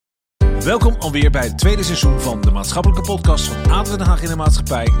Welkom alweer bij het tweede seizoen van de maatschappelijke podcast van ADO Den Haag in de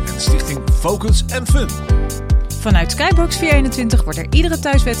Maatschappij en de stichting Focus and Fun. Vanuit Skybox 421 wordt er iedere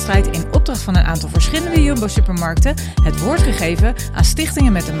thuiswedstrijd in opdracht van een aantal verschillende Jumbo-supermarkten het woord gegeven aan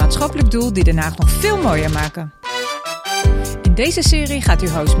stichtingen met een maatschappelijk doel die Den Haag nog veel mooier maken. In deze serie gaat uw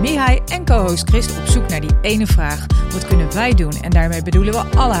host Mihai en co-host Chris op zoek naar die ene vraag. Wat kunnen wij doen? En daarmee bedoelen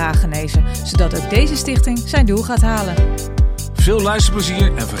we alle Hagenezen, zodat ook deze stichting zijn doel gaat halen. Veel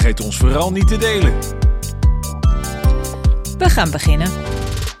luisterplezier en vergeet ons vooral niet te delen. We gaan beginnen.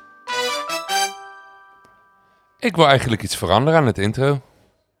 Ik wil eigenlijk iets veranderen aan het intro.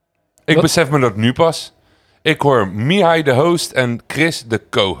 Ik besef me dat nu pas. Ik hoor Mihai de host en Chris de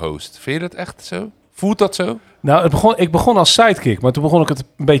co-host. Vind je dat echt zo? Voelt dat zo? Nou, ik begon als sidekick, maar toen begon ik het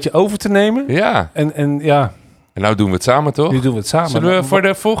een beetje over te nemen. Ja. En ja... En nou doen we het samen, toch? Nu doen we het samen. Zullen we voor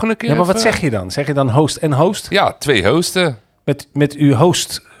de volgende keer... Ja, maar wat zeg je dan? Zeg je dan host en host? Ja, 2 hosten. Met uw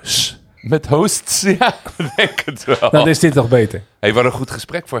hosts? Met hosts, ja, denk het wel. Nou, dan is dit toch beter? Hey, we hadden een goed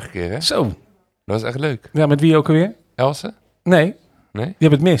gesprek vorige keer, hè? Zo. Dat was echt leuk. Ja, met wie ook alweer? Else? Nee. Nee? Je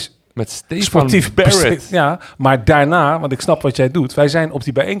hebt het mis. Met Stefan Sportief Barrett. Ja, maar daarna, want ik snap wat jij doet. Wij zijn op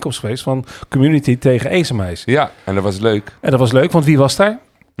die bijeenkomst geweest van Community tegen eenzaamheid. Ja, en dat was leuk. En dat was leuk, want wie was daar?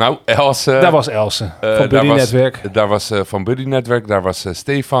 Nou, Else. Daar was Else, van Buddy Netwerk. Daar was van Buddy Netwerk, daar was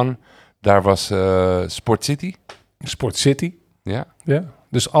Stefan. Daar was Sport City. Sport City. Ja. Ja.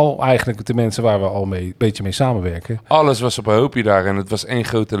 Dus al eigenlijk de mensen waar we al een beetje mee samenwerken. Alles was op een hoopje daar en het was één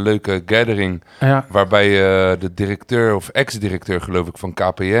grote leuke gathering. Ja. Waarbij de directeur of ex-directeur geloof ik van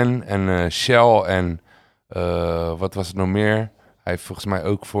KPN en Shell en wat was het nog meer? Hij heeft volgens mij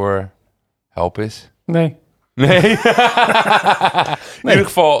ook voor Helpis. Nee. Nee. In ieder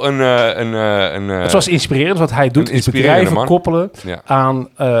geval een het was inspirerend. Wat hij doet is bedrijven koppelen aan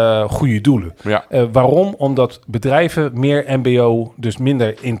goede doelen. Ja. Waarom? Omdat bedrijven meer mbo, dus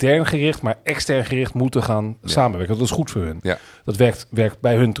minder intern gericht, maar extern gericht moeten gaan samenwerken. Dat is goed voor hun. Ja. Dat werkt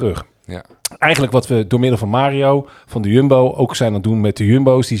bij hun terug. Ja. Eigenlijk wat we door middel van Mario, van de Jumbo, ook zijn aan het doen met de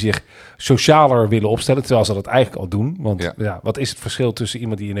Jumbo's die zich socialer willen opstellen, terwijl ze dat eigenlijk al doen. Want wat is het verschil tussen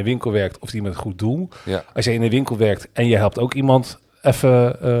iemand die in een winkel werkt of die met een goed doel? Ja. Als je in een winkel werkt en je helpt ook iemand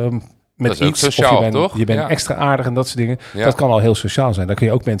even met iets, sociaal, of je bent toch? extra aardig en dat soort dingen. Ja. Dat kan al heel sociaal zijn. Daar kun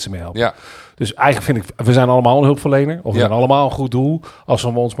je ook mensen mee helpen. Ja. Dus eigenlijk vind ik, we zijn allemaal een hulpverlener. Of we zijn allemaal een goed doel als we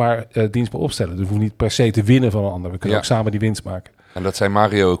ons maar dienstbaar opstellen. Dus we hoeven niet per se te winnen van een ander. We kunnen ook samen die winst maken. En dat zei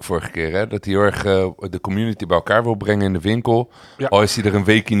Mario ook vorige keer, hè? Dat hij heel erg de community bij elkaar wil brengen in de winkel. Ja. Al is hij er een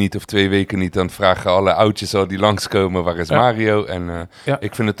weekje niet of 2 weken niet, dan vragen alle oudjes al die langskomen, waar is Mario? En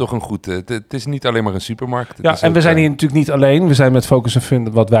ik vind het toch een goed... Het is niet alleen maar een supermarkt. En we zijn hier natuurlijk niet alleen. We zijn met Focus and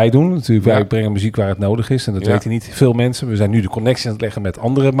Fun wat wij doen. Natuurlijk, wij brengen muziek waar het nodig is. En dat weten niet veel mensen. We zijn nu de connectie aan het leggen met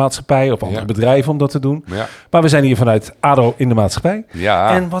andere maatschappijen of andere bedrijven om dat te doen. Ja. Maar we zijn hier vanuit ADO in de Maatschappij.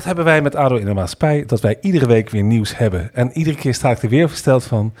 Ja. En wat hebben wij met ADO in de Maatschappij? Dat wij iedere week weer nieuws hebben. En iedere keer sta ik er weer versteld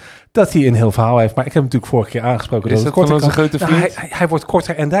van dat hij een heel verhaal heeft. Maar ik heb hem natuurlijk vorige keer aangesproken. Is dat van onze grote vriend? Hij wordt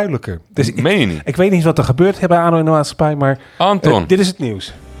korter en duidelijker. Dus meen je niet? Ik weet niet wat er gebeurt bij ADO in de Maatschappij, maar Anton, dit is het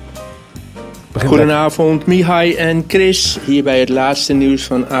nieuws. Goedenavond, Mihai en Chris. Hier bij het laatste nieuws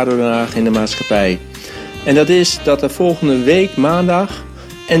van ADO Den Haag in de Maatschappij. En dat is dat er volgende week maandag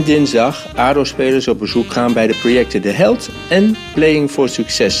en dinsdag ADO-spelers op bezoek gaan bij de projecten De Held en Playing for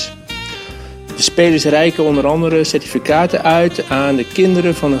Succes. De spelers reiken onder andere certificaten uit aan de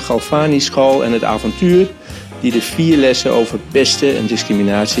kinderen van de Galvani-school en het avontuur die de 4 lessen over pesten en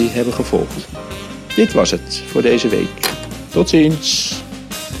discriminatie hebben gevolgd. Dit was het voor deze week. Tot ziens.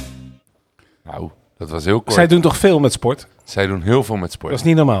 Nou, dat was heel kort. Zij doen toch veel met sport? Zij doen heel veel met sport. Dat is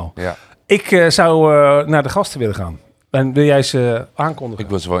niet normaal. Ja. Ik zou naar de gasten willen gaan. En wil jij ze aankondigen? Ik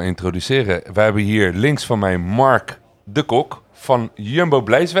wil ze wel introduceren. We hebben hier links van mij Marc de Kok van Jumbo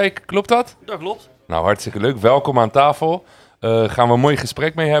Bleiswijk. Klopt dat? Dat klopt. Nou, hartstikke leuk. Welkom aan tafel. Gaan we een mooi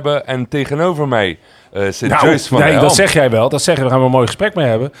gesprek mee hebben. En tegenover mij zit Joyce van Helm. Dat zeg jij wel. Dat zeggen we, gaan we een mooi gesprek mee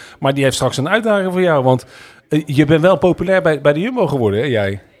hebben. Maar die heeft straks een uitdaging voor jou. Want je bent wel populair bij de Jumbo geworden, hè,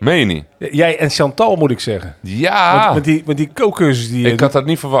 jij? Meen je niet? Jij en Chantal, moet ik zeggen. Ja. Met die kookcursus die ik had dat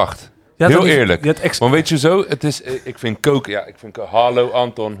niet verwacht. Ja, heel eerlijk. Want weet je zo, het is, ik vind koken... Ja, hallo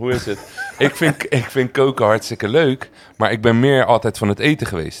Anton, hoe is het? ik vind koken hartstikke leuk. Maar ik ben meer altijd van het eten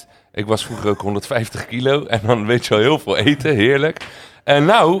geweest. Ik was vroeger ook 150 kilo. En dan weet je wel heel veel eten, heerlijk. En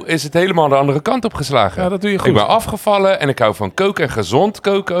nou is het helemaal de andere kant op geslagen. Ja, dat doe je goed. Ik ben afgevallen en ik hou van koken en gezond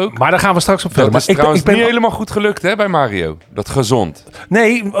koken ook. Maar daar gaan we straks op verder. Dat is trouwens niet helemaal goed gelukt, hè, bij Mario. Dat gezond.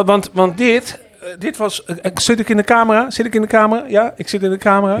 Nee, want dit was... Zit ik in de camera? Ja, ik zit in de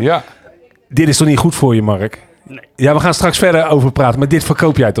camera. Ja. Dit is toch niet goed voor je, Marc? Nee. Ja, we gaan straks verder over praten, maar dit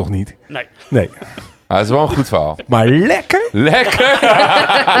verkoop jij toch niet? Nee. Dat is wel een goed verhaal. Maar lekker. Lekker.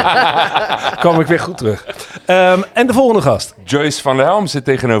 Kom ik weer goed terug. En de volgende gast. Joyce van de Helm zit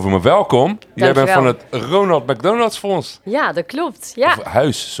tegenover me. Welkom. Jij bent van het Ronald McDonald's Fonds. Ja, dat klopt. Ja. Of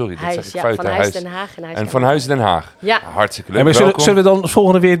Huis, sorry. Huis, dat zeg ik fout. Van Huis Den Haag. En van Huis Den Haag. Ja. Hartstikke leuk. Maar zullen we dan het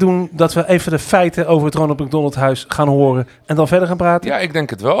volgende weer doen dat we even de feiten over het Ronald McDonald Huis gaan horen en dan verder gaan praten? Ja, ik denk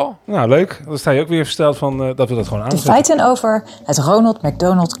het wel. Nou, leuk. Dan sta je ook weer versteld van dat we dat gewoon aanzetten. De feiten over het Ronald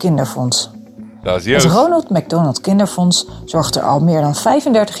McDonald Kinderfonds. Dat is Joyce. Het Ronald McDonald Kinderfonds zorgt er al meer dan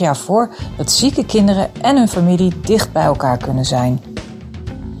 35 jaar voor dat zieke kinderen en hun familie dicht bij elkaar kunnen zijn.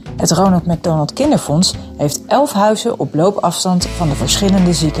 Het Ronald McDonald Kinderfonds heeft 11 huizen op loopafstand van de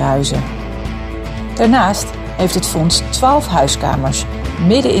verschillende ziekenhuizen. Daarnaast heeft het fonds 12 huiskamers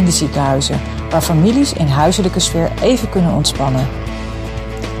midden in de ziekenhuizen, waar families in huiselijke sfeer even kunnen ontspannen.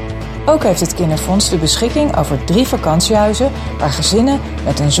 Ook heeft het kinderfonds de beschikking over 3 vakantiehuizen waar gezinnen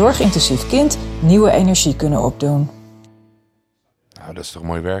met een zorgintensief kind nieuwe energie kunnen opdoen. Nou, dat is toch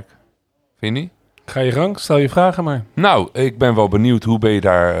mooi werk? Vind je niet? Ga je gang, stel je vragen maar. Nou, ik ben wel benieuwd. Hoe ben je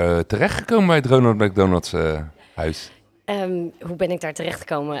daar terechtgekomen bij het Ronald McDonald's huis? Hoe ben ik daar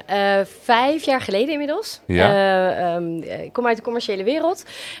terechtgekomen? 5 jaar geleden inmiddels. Ja. Ik kom uit de commerciële wereld.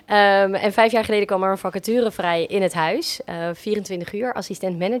 En 5 jaar geleden kwam er een vacature vrij in het huis. 24 uur,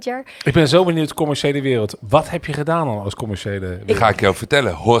 assistent manager. Ik ben zo benieuwd, commerciële wereld. Wat heb je gedaan al als commerciële wereld? Ga ik jou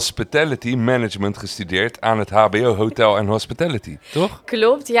vertellen. Hospitality management gestudeerd aan het HBO Hotel en Hospitality, toch?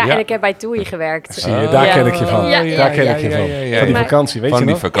 Klopt, ja. En ik heb bij TUI gewerkt. Zie je, daar ken ik je van. Ja. Daar ken ik je van. Van die vakantie, weet je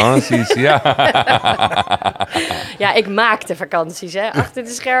nog? Van die vakanties, ja. Ja, ik maakte vakanties, hè. Achter de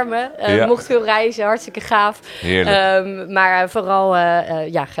schermen. Mocht veel reizen, hartstikke gaaf. Heerlijk. Maar vooral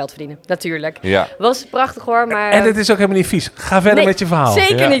geld verdienen, natuurlijk. Ja. Was prachtig hoor, maar... En het is ook helemaal niet vies. Ga verder met je verhaal.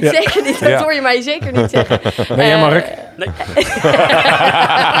 Zeker niet, zeker niet. Dat hoor je mij zeker niet zeggen. Ben jij Marc?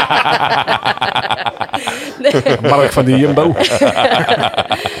 Nee. Marc van die Jumbo.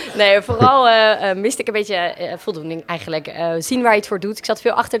 Nee, vooral miste ik een beetje voldoening eigenlijk. Zien waar je het voor doet. Ik zat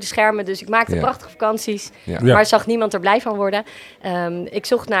veel achter de schermen, dus ik maakte prachtige vakanties. Ja. Maar zag niemand er blij van worden. Ik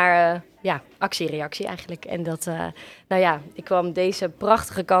zocht naar actie-reactie eigenlijk. En dat, ik kwam deze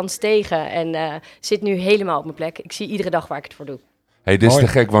prachtige kans tegen en zit nu helemaal op mijn plek. Ik zie iedere dag waar ik het voor doe. Hey, dit is te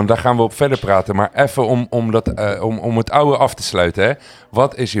gek, want daar gaan we op verder praten. Maar even om het oude af te sluiten. Hè.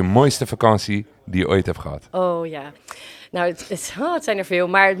 Wat is je mooiste vakantie die je ooit hebt gehad? Oh ja. Nou, het zijn er veel.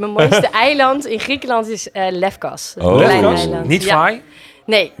 Maar mijn mooiste eiland in Griekenland is Lefkas. Lefkas? Niet Vai?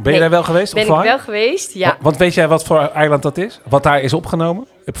 Nee. Ben je daar wel geweest? Ben ik wel geweest, ja. Want weet jij wat voor eiland dat is? Wat daar is opgenomen?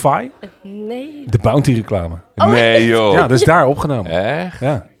 Op Vai? Nee. De Bounty reclame. Oh, nee joh. Ja, dat is daar opgenomen. Echt?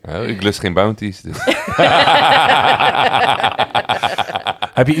 Ja. Oh, ik lust geen bounties. Dus.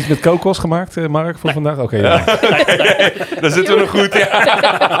 Heb je iets met kokos gemaakt, Marc, voor vandaag? Oké, ja. Daar zitten we nog goed, ja.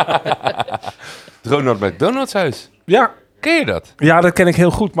 Het Ronald McDonald's huis. Ja. Ken je dat? Ja, dat ken ik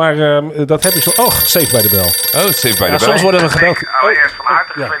heel goed, maar dat heb ik zo... Oh, safe bij de bel. Oh, safe bij de bel. Soms worden we gebeld. Allereerst van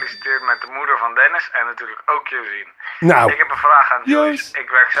harte gefeliciteerd met de moeder van Dennis en natuurlijk ook Josien. Nou. Ik heb een vraag aan Joyce. Ik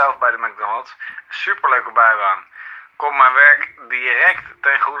werk zelf bij de McDonald's. Superleuke bijbaan. Komt mijn werk direct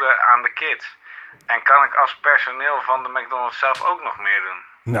ten goede aan de kids? En kan ik als personeel van de McDonald's zelf ook nog meer doen?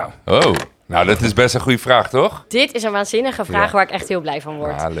 Nou. Oh, nou dat is best een goede vraag, toch? Dit is een waanzinnige vraag waar ik echt heel blij van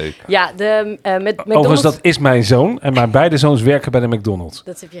word. Ja, leuk. Ja, met McDonald's... Overigens, dat is mijn zoon en mijn beide zoons werken bij de McDonald's.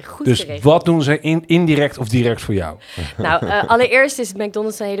 Dat heb je goed dus geregeld. wat doen ze indirect of direct voor jou? Nou, allereerst is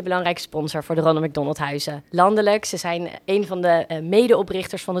McDonald's een hele belangrijke sponsor voor de Ronald McDonald huizen. Landelijk, ze zijn een van de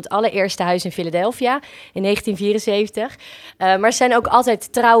medeoprichters van het allereerste huis in Philadelphia in 1974. Maar ze zijn ook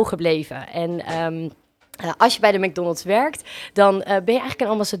altijd trouw gebleven. En als je bij de McDonald's werkt, dan ben je eigenlijk een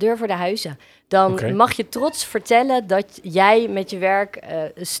ambassadeur voor de huizen. Dan mag je trots vertellen dat jij met je werk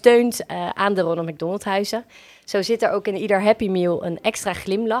steunt aan de Ronald McDonald huizen. Zo zit er ook in ieder Happy Meal een extra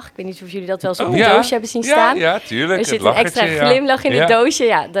glimlach. Ik weet niet of jullie dat wel eens op een doosje hebben zien staan. Ja, tuurlijk. Er zit een extra glimlach in het doosje.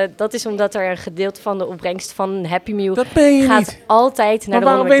 Ja, dat is omdat er een gedeelte van de opbrengst van een Happy Meal gaat altijd naar de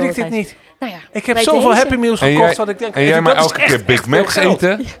Ronald McDonald. Waarom weet ik dit niet? Nou ja, ik heb zoveel Happy Meals gekocht dat ik denk... En jij maar elke keer Big Macs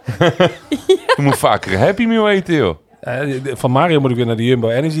eten? Je moet vaker een Happy Meal eten, joh. Van Mario moet ik weer naar de Jumbo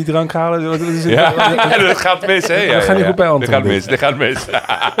Energy drank halen. Dat gaat mis, hè? Dat gaat niet goed bij Anton. Dat gaat mis.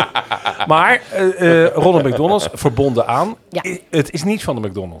 Maar Ronald McDonald's, verbonden aan, het is niet van de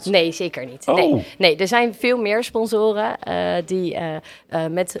McDonald's. Nee, zeker niet. Oh. Nee, er zijn veel meer sponsoren die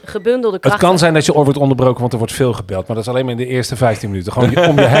met gebundelde krachten... Het kan zijn dat je oor wordt onderbroken, want er wordt veel gebeld. Maar dat is alleen maar in de eerste 15 minuten. Gewoon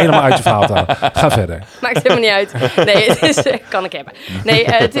om je helemaal uit je verhaal te halen. Ga verder. Maakt helemaal niet uit. Nee, het is, kan ik hebben. Nee,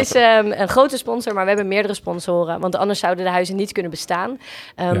 het is een grote sponsor, maar we hebben meerdere sponsoren. Want anders zouden de huizen niet kunnen bestaan.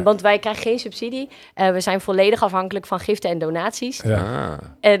 Want wij krijgen geen subsidie. We zijn volledig afhankelijk van giften en donaties. Ja.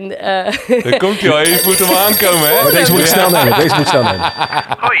 En Dan komt hij al, je moet hem aankomen, hè? Maar deze moet ik snel nemen,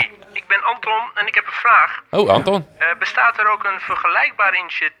 Hoi, ik ben Anton en ik heb een vraag. Oh, Anton. Bestaat er ook een vergelijkbaar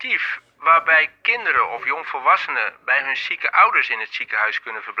initiatief waarbij kinderen of jongvolwassenen bij hun zieke ouders in het ziekenhuis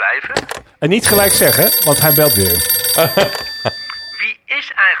kunnen verblijven? En niet gelijk zeggen, want hij belt weer. Wie is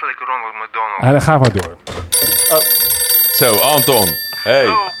eigenlijk Ronald McDonald? Dan gaan we maar door. Zo, Anton. Hey.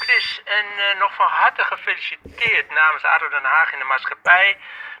 Oh, Chris, en nog van harte gefeliciteerd namens ADO Den Haag in de maatschappij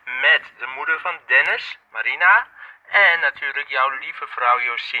met de moeder van Dennis, Marina, en natuurlijk jouw lieve vrouw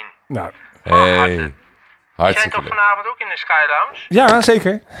Josien. Nou, Hey. Die zijn toch vanavond ook in de Sky Lounge? Ja,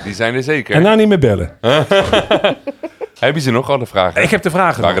 zeker. Die zijn er zeker. En nou niet meer bellen. Heb je ze nog alle vragen? Ik heb de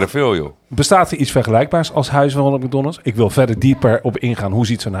vragen. Waren er veel, joh. Bestaat er iets vergelijkbaars als Huis van Ronald McDonald? Ik wil verder dieper op ingaan. Hoe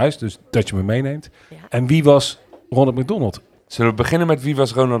ziet zo'n huis? Dus dat je me meeneemt. Ja. En wie was Ronald McDonald? Zullen we beginnen met wie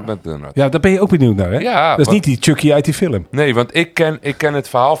was Ronald McDonald? Ja, daar ben je ook benieuwd naar, hè? Ja. Dat is niet die Chucky uit die film. Nee, want ik ken het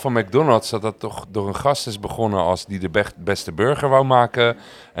verhaal van McDonald's... dat toch door een gast is begonnen als die de beste burger wou maken.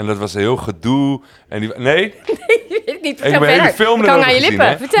 En dat was een heel gedoe. En die, nee? Nee, weet ik niet. Vertel ik heb een hele film erover aan je gezien, lippen.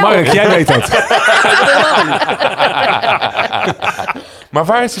 hè? Vertel. Marc, jij weet dat. Maar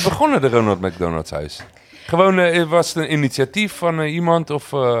waar is het begonnen, de Ronald McDonald's huis? Gewoon, was het een initiatief van iemand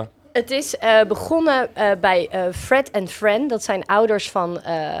of... Het is begonnen bij Fred en Fran. Dat zijn ouders van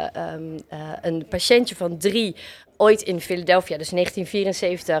een patiëntje van 3, ooit in Philadelphia, dus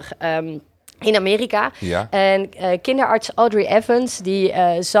 1974, in Amerika. Ja. En kinderarts Audrey Evans, die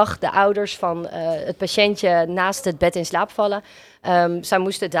zag de ouders van het patiëntje naast het bed in slaap vallen. Zij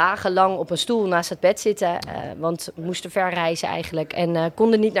moesten dagenlang op een stoel naast het bed zitten, want moesten ver reizen eigenlijk en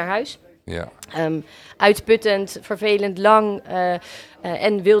konden niet naar huis. Ja. Uitputtend, vervelend, lang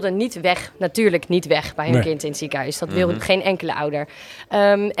en wilden niet weg, natuurlijk niet weg bij hun kind in het ziekenhuis. Dat wilde geen enkele ouder.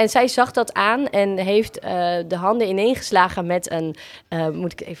 En zij zag dat aan en heeft de handen ineengeslagen met een,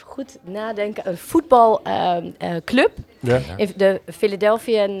 moet ik even goed nadenken, een voetbalclub. De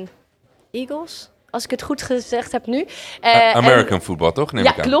Philadelphia Eagles. Als ik het goed gezegd heb nu. American football, toch? Neem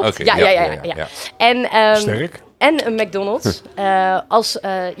ja, ik aan. klopt. Okay, Ja. En, sterk. En een McDonald's als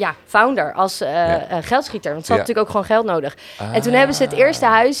founder, als geldschieter. Want ze had natuurlijk ook gewoon geld nodig. En toen hebben ze het eerste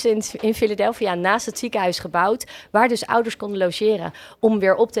huis in Philadelphia naast het ziekenhuis gebouwd, waar dus ouders konden logeren om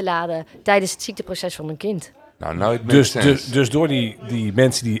weer op te laden tijdens het ziekteproces van hun kind. Nou, dus door die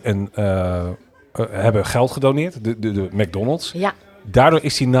mensen die hebben geld gedoneerd, de McDonald's, daardoor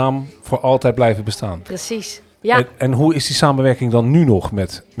is die naam voor altijd blijven bestaan. Precies. Ja. En hoe is die samenwerking dan nu nog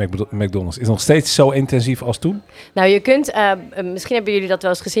met McDonald's? Is het nog steeds zo intensief als toen? Nou, je kunt, misschien hebben jullie dat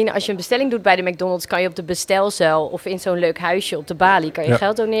wel eens gezien, als je een bestelling doet bij de McDonald's, kan je op de bestelcel of in zo'n leuk huisje op de balie kan je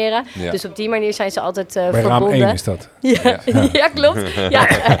geld doneren. Ja. Dus op die manier zijn ze altijd verbonden. Bij raam 1 is dat. Ja, klopt. Ja,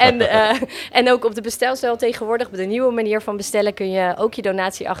 en ook op de bestelcel tegenwoordig, op de nieuwe manier van bestellen, kun je ook je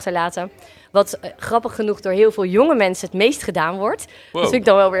donatie achterlaten. Wat grappig genoeg door heel veel jonge mensen het meest gedaan wordt. Wow. Dat vind ik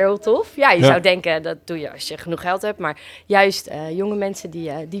dan wel weer heel tof. Ja, je zou denken, dat doe je als je genoeg geld hebt. Maar juist jonge mensen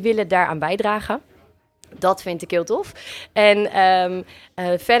die willen daaraan bijdragen. Dat vind ik heel tof. En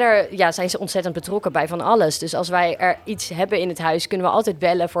verder zijn ze ontzettend betrokken bij van alles. Dus als wij er iets hebben in het huis, kunnen we altijd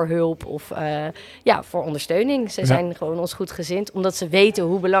bellen voor hulp of voor ondersteuning. Ze zijn gewoon ons goed gezind, omdat ze weten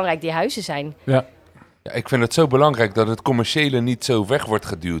hoe belangrijk die huizen zijn. Ja. Ja, ik vind het zo belangrijk dat het commerciële niet zo weg wordt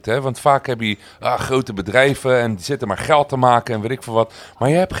geduwd. Hè? Want vaak heb je grote bedrijven en die zitten maar geld te maken en weet ik veel wat. Maar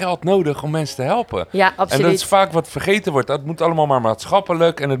je hebt geld nodig om mensen te helpen. Ja, absoluut. En dat is vaak wat vergeten wordt. Het moet allemaal maar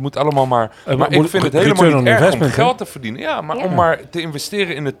maatschappelijk en het moet allemaal maar... maar ik vind het helemaal niet erg om geld te verdienen. Ja, maar om maar te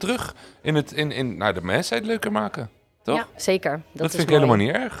investeren in het terug, in de mensheid leuker maken. Toch? Ja, zeker. Dat vind ik helemaal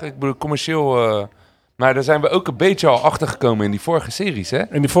niet erg. Ik bedoel, commercieel... Maar daar zijn we ook een beetje al achter gekomen in die vorige series, hè?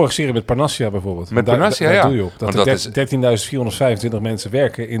 In die vorige serie met Parnassia bijvoorbeeld. Met Parnassia, daar doe je op. Dat er 13.425 mensen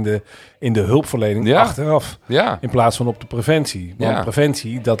werken in de hulpverlening achteraf. Ja. In plaats van op de preventie. Want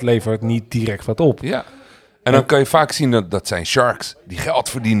preventie, dat levert niet direct wat op. Ja. En dan kan je vaak zien dat zijn sharks die geld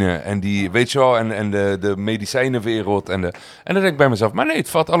verdienen. En die, weet je wel, en de medicijnenwereld. En dan denk ik bij mezelf, maar nee, het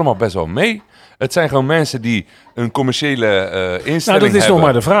valt allemaal best wel mee. Het zijn gewoon mensen die een commerciële instelling hebben. Dat is nog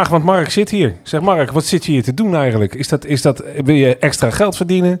maar de vraag, want Marc zit hier. Zeg Marc, wat zit je hier te doen eigenlijk? Wil je extra geld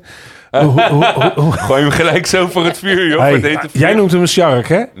verdienen? Gooi hem gelijk zo voor het vuur, joh. Hey, jij noemt hem een shark,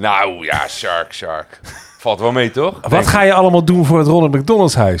 hè? Nou ja, shark. Valt wel mee, toch? Wat ga je allemaal doen voor het Ronald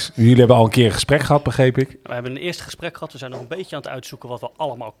McDonald's huis? Jullie hebben al een keer een gesprek gehad, begreep ik. We hebben een eerste gesprek gehad. We zijn nog een beetje aan het uitzoeken wat we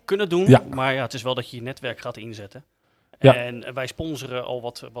allemaal kunnen doen. Ja. Maar het is wel dat je je netwerk gaat inzetten. Ja. En wij sponsoren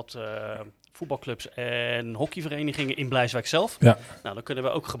al voetbalclubs en hockeyverenigingen in Bleiswijk zelf. Ja. Nou, dan kunnen we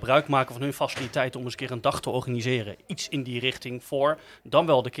ook gebruik maken van hun faciliteiten om eens een keer een dag te organiseren. Iets in die richting voor dan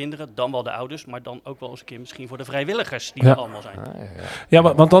wel de kinderen, dan wel de ouders, maar dan ook wel eens een keer misschien voor de vrijwilligers die er allemaal zijn. Ja,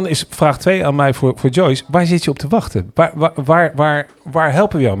 want dan is vraag 2 aan mij voor Joyce. Waar zit je op te wachten? Waar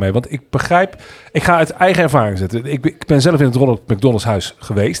helpen we jou mee? Want ik begrijp, ik ga uit eigen ervaring zetten. Ik ben zelf in het Ronald McDonald's huis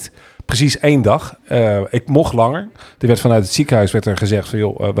geweest. Precies 1 dag. Ik mocht langer. Er werd vanuit het ziekenhuis gezegd van,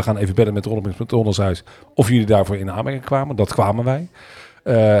 joh, we gaan even bellen met Ronald McDonald's huis. Of jullie daarvoor in aanmerking kwamen. Dat kwamen wij.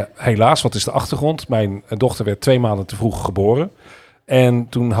 Helaas, wat is de achtergrond? Mijn dochter werd 2 maanden te vroeg geboren. En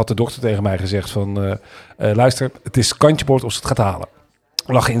toen had de dokter tegen mij gezegd van, luister, het is kantjeboord of ze het gaat halen.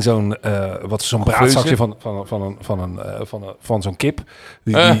 We lag in zo'n braadzakje van zo'n kip.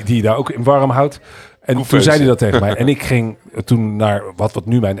 Die je daar ook in warm houdt. En toen zei hij dat tegen mij. En ik ging toen naar wat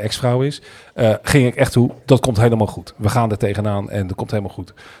nu mijn ex-vrouw is. Ging ik echt toe, dat komt helemaal goed. We gaan er tegenaan en dat komt helemaal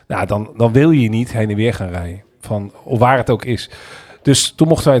goed. Nou, dan wil je niet heen en weer gaan rijden. Van waar het ook is. Dus toen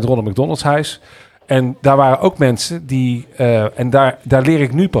mochten wij het Ronald McDonald's huis. En daar waren ook mensen die... en daar leer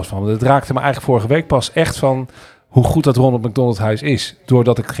ik nu pas van. Het raakte me eigenlijk vorige week pas echt van... hoe goed dat Ronald McDonald huis is.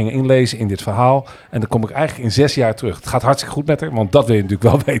 Doordat ik ging inlezen in dit verhaal. En dan kom ik eigenlijk in 6 jaar terug. Het gaat hartstikke goed met haar, want dat wil je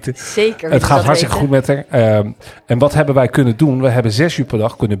natuurlijk wel weten. Zeker. Het gaat hartstikke goed met haar. En wat hebben wij kunnen doen? We hebben 6 uur per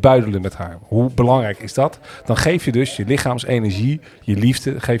dag kunnen buidelen met haar. Hoe belangrijk is dat? Dan geef je dus je lichaamsenergie, je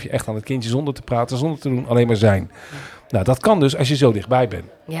liefde, geef je echt aan het kindje zonder te praten, zonder te doen, alleen maar zijn. Nou, dat kan dus als je zo dichtbij bent.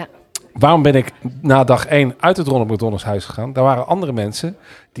 Ja. Waarom ben ik na dag 1 uit het Ronald McDonald's huis gegaan? Daar waren andere mensen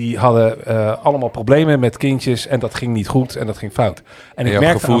die hadden allemaal problemen met kindjes en dat ging niet goed en dat ging fout. En ik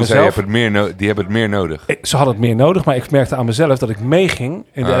merkte aan mezelf, die hebben het meer nodig. Ze hadden het meer nodig, maar ik merkte aan mezelf dat ik meeging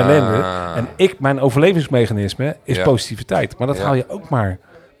in de ellende. En mijn overlevingsmechanisme is positiviteit. Maar dat haal je ook maar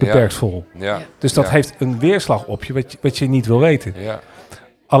beperkt vol. Ja. Dus dat heeft een weerslag op je wat je niet wil weten. Ja.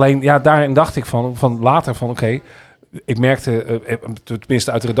 Alleen, daarin dacht ik van later van oké, ik merkte,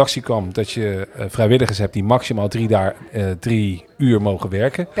 tenminste uit de redactie kwam, dat je vrijwilligers hebt die maximaal 3 uur mogen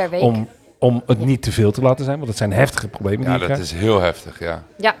werken. Per week. Om het niet te veel te laten zijn, want dat zijn heftige problemen die je krijgt. Ja, dat is heel heftig, ja.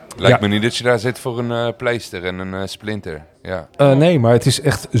 Lijkt me niet dat je daar zit voor een pleister en een splinter. Ja. Nee, maar het is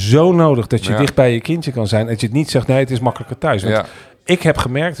echt zo nodig dat je dicht bij je kindje kan zijn. En dat je het niet zegt, nee, het is makkelijker thuis. Want ik heb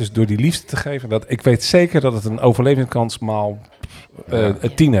gemerkt, dus door die liefde te geven, dat ik weet zeker dat het een overlevingskans maal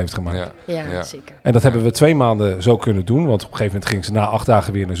 10 heeft gemaakt. Ja, zeker. En dat hebben we 2 maanden zo kunnen doen. Want op een gegeven moment ging ze na 8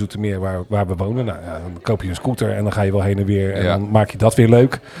 dagen weer naar Zoetermeer, waar we wonen. Nou, dan koop je een scooter en dan ga je wel heen en weer. En dan maak je dat weer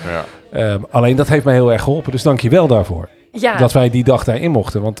leuk. Ja. Alleen dat heeft mij heel erg geholpen. Dus dank je wel daarvoor. Ja. Dat wij die dag daarin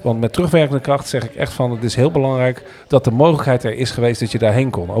mochten. Want met terugwerkende kracht zeg ik echt van... het is heel belangrijk dat de mogelijkheid er is geweest dat je daarheen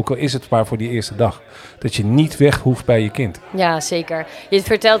kon. Ook al is het maar voor die eerste dag. Dat je niet weg hoeft bij je kind. Ja, zeker. Je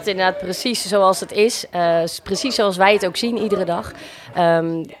vertelt het inderdaad precies zoals het is. Precies zoals wij het ook zien iedere dag.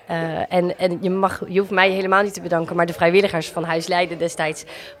 En je hoeft mij helemaal niet te bedanken... maar de vrijwilligers van Huis Leiden destijds.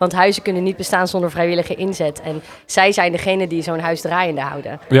 Want huizen kunnen niet bestaan zonder vrijwillige inzet. En zij zijn degene die zo'n huis draaiende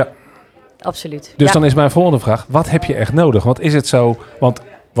houden. Ja. Absoluut. Dus dan is mijn volgende vraag, wat heb je echt nodig? Want is het zo, want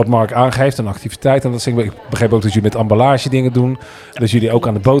wat Marc aangeeft, een activiteit, en dat zeg ik begreep ook dat jullie met emballage dingen doen, dat jullie ook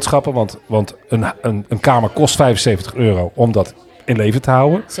aan de boodschappen, want een kamer kost €75 om dat in leven te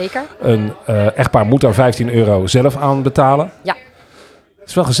houden. Zeker. Een echtpaar moet daar €15 zelf aan betalen. Ja. Het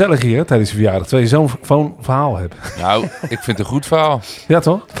is wel gezellig hier tijdens je verjaardag, terwijl je zo'n verhaal hebt. Nou, ik vind het een goed verhaal. Ja,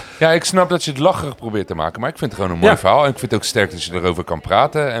 toch? Ja, ik snap dat je het lacherig probeert te maken, maar ik vind het gewoon een mooi verhaal. En ik vind het ook sterk dat je erover kan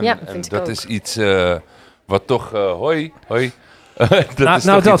praten. En, en dat is iets wat toch... hoi.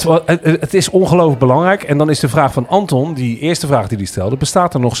 Het is ongelooflijk belangrijk. En dan is de vraag van Anton, die eerste vraag die hij stelde,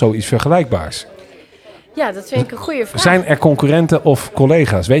 bestaat er nog zoiets vergelijkbaars? Ja, dat vind ik een goede vraag. Zijn er concurrenten of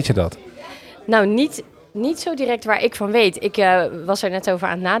collega's? Weet je dat? Nou, niet zo direct waar ik van weet. Ik was er net over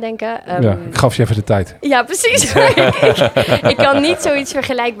aan het nadenken. Ik gaf je even de tijd. Ja, precies. ik kan niet zoiets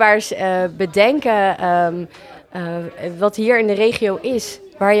vergelijkbaars bedenken wat hier in de regio is.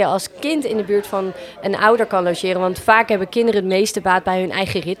 Waar je als kind in de buurt van een ouder kan logeren. Want vaak hebben kinderen het meeste baat bij hun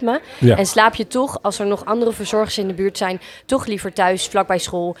eigen ritme. Ja. En slaap je toch, als er nog andere verzorgers in de buurt zijn, toch liever thuis, vlakbij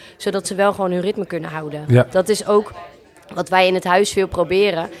school. Zodat ze wel gewoon hun ritme kunnen houden. Ja. Dat is ook wat wij in het huis veel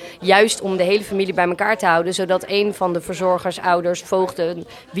proberen. Juist om de hele familie bij elkaar te houden. Zodat een van de verzorgers, ouders, voogden,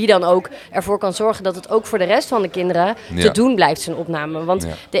 wie dan ook, ervoor kan zorgen dat het ook voor de rest van de kinderen te doen blijft, zijn opname. Want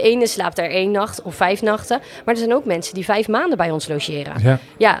de ene slaapt er 1 nacht of 5 nachten. Maar er zijn ook mensen die 5 maanden bij ons logeren.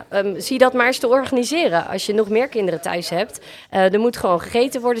 Zie dat maar eens te organiseren. Als je nog meer kinderen thuis hebt. Er moet gewoon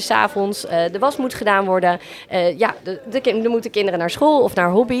gegeten worden 's avonds. De was moet gedaan worden. Er moeten kinderen naar school of naar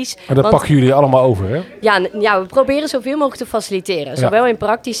hobby's. En dat pakken jullie allemaal over, hè? Ja, we proberen zoveel mogelijk te faciliteren. Zowel in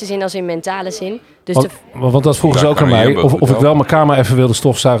praktische zin als in mentale zin. Dus want dat vroegen ze ook aan mij. Of ik wel mijn kamer even wilde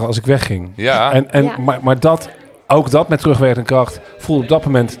stofzuigen als ik wegging. Ja. Maar ook dat met terugwerkende kracht voelde op dat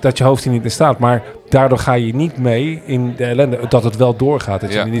moment dat je hoofd hier niet in staat. Maar daardoor ga je niet mee in de ellende dat het wel doorgaat.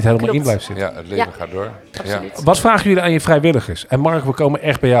 Dat je er niet helemaal in blijft zitten. Ja, het leven gaat door. Absoluut. Wat vragen jullie aan je vrijwilligers? En Marc, we komen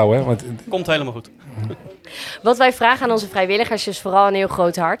echt bij jou. Hè? Want... Komt helemaal goed. Wat wij vragen aan onze vrijwilligers is vooral een heel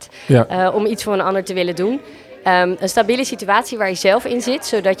groot hart. Om iets voor een ander te willen doen. Een stabiele situatie waar je zelf in zit,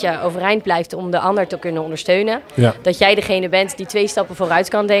 zodat je overeind blijft om de ander te kunnen ondersteunen. Ja. Dat jij degene bent die 2 stappen vooruit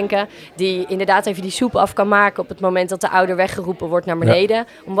kan denken. Die inderdaad even die soep af kan maken op het moment dat de ouder weggeroepen wordt naar beneden. Ja.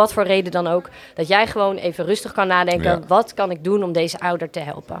 Om wat voor reden dan ook. Dat jij gewoon even rustig kan nadenken. Wat kan ik doen om deze ouder te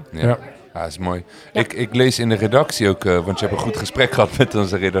helpen? Ja, dat is mooi. Ja. Ik lees in de redactie ook, want je hebt een goed gesprek gehad met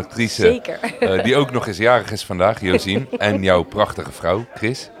onze redactrice. Zeker. Die ook nog eens jarig is vandaag, Josien. En jouw prachtige vrouw,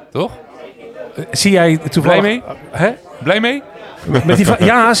 Chris, toch? Zie jij toevallig... Blij mee? Hè? Blij mee? Met die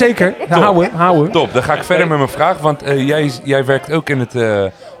ja, zeker. Houden. Top, dan ga ik verder met mijn vraag. Want jij werkt ook in het...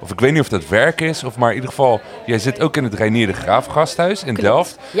 of ik weet niet of dat werk is, maar in ieder geval... Jij zit ook in het Reinier de Graaf gasthuis in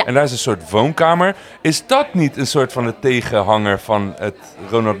Delft. Ja. En daar is een soort woonkamer. Is dat niet een soort van de tegenhanger van het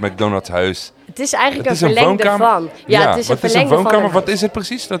Ronald Mcdonald huis? Het is eigenlijk een verlengde van. Ja, het is een verlengde woonkamer. van. Wat is het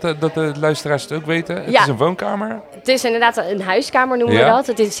precies? Dat de luisteraars het ook weten. Het is een woonkamer. Het is inderdaad een huiskamer noemen we dat.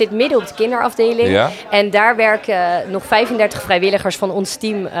 Het zit midden op de kinderafdeling. Ja. En daar werken nog 35 vrijwilligers van ons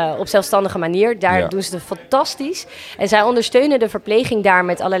team op zelfstandige manier. Daar doen ze het fantastisch. En zij ondersteunen de verpleging daar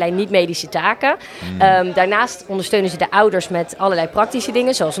met allerlei niet-medische taken. Daarnaast ondersteunen ze de ouders met allerlei praktische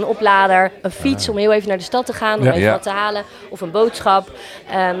dingen. Zoals een oplader, een fiets om heel even naar de stad te gaan. Om even wat te halen. Of een boodschap.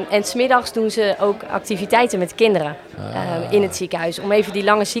 En 's middags doen ze ook activiteiten met kinderen in het ziekenhuis. Om even die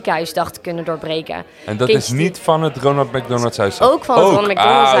lange ziekenhuisdag te kunnen doorbreken. En dat is niet van het Ronald McDonald's huis? Ook van het Ronald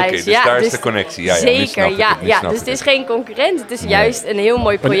McDonald's huis. Okay, dus daar is de connectie. Ja, zeker, dus het is geen concurrent. Het is juist een heel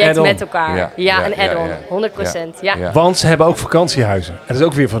mooi project met elkaar. Ja, een add-on. 100%. Ja. Want ze hebben ook vakantiehuizen. En dat is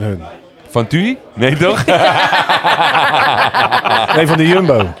ook weer van hun. Van TUI? Nee, toch? Nee, van de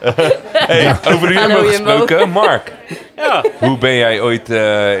Jumbo. Hey, over de Jumbo gesproken. Marc, hoe ben jij ooit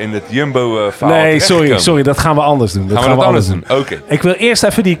in het Jumbo-verhaal Nee, sorry, dat gaan we anders doen. Gaan we dat anders doen? Oké. Ik wil eerst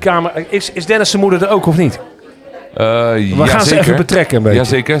even die kamer... Is Dennis zijn moeder er ook of niet? We gaan ze even betrekken een beetje.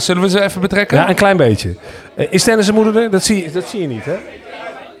 Jazeker. Zullen we ze even betrekken? Ja, een klein beetje. Is Dennis zijn moeder er? Dat zie je niet, hè?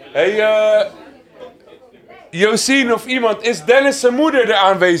 Hey, Josien of iemand, is Dennis zijn moeder er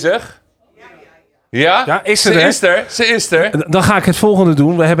aanwezig? Ja, ze is er. Dan ga ik het volgende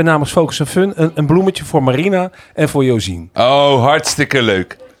doen. We hebben namens Focus en Fun een bloemetje voor Marina en voor Josien. Oh, hartstikke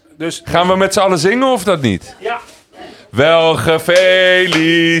leuk. Dus gaan we met z'n allen zingen of dat niet? Ja. Wel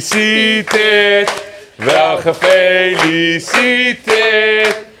gefeliciteerd. Wel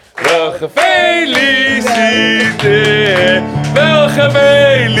gefeliciteerd. Wel gefeliciteerd. Wel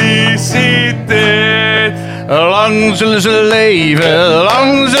gefeliciteerd. Lang zullen ze leven,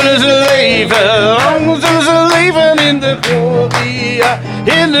 lang zullen ze leven, lang zullen ze leven in de gloria,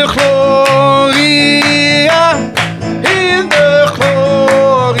 in de gloria, in de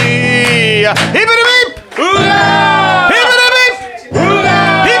gloria. Hippiedepiep! Hoera! Hippiedepiep!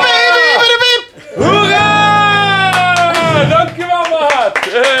 Hoera! Hippiedepiep! Hoera! Dankjewel, maat!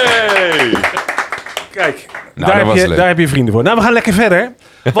 Hey! Kijk, daar heb je vrienden voor. Nou, we gaan lekker verder.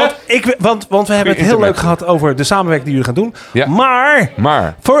 Want we hebben het heel leuk gehad over de samenwerking die jullie gaan doen. Ja.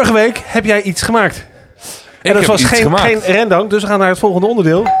 Maar vorige week heb jij iets gemaakt. En dat was geen rendang, dus we gaan naar het volgende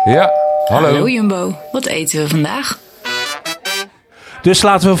onderdeel. Ja, hallo Jumbo. Wat eten we vandaag? Dus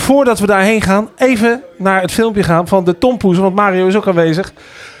laten we voordat we daarheen gaan even naar het filmpje gaan van de tompoes. Want Mario is ook aanwezig.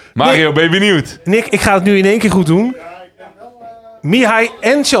 Mario, ben je benieuwd? Nick, ik ga het nu in één keer goed doen. Mihai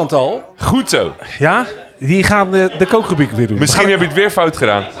en Chantal. Goed zo. Ja, die gaan de kookrubriek weer doen. Misschien heb je het weer fout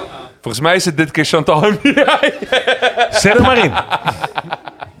gedaan. Volgens mij is het dit keer Chantal en Mihai. Zet er maar in.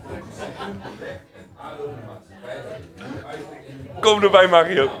 Kom erbij,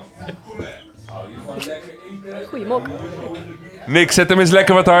 Mario. Goeie mok. Nick, zet hem eens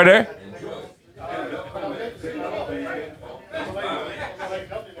lekker wat harder.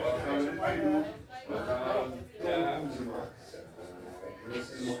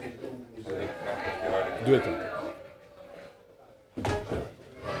 Doe het dan.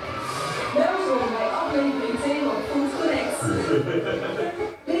 Welkom bij aflevering 2 van Goed Connect.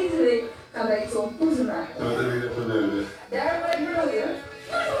 Deze week gaan wij tompoezen maken. Wat heb je voor nodig? Daar hebben wij voor nodig.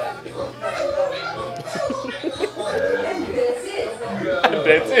 En that's it.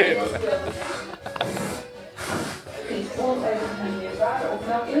 That's it. Geen gewoon even meer water of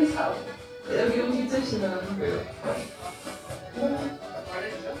melk inschouwen. Ook jongens hier tussen dan.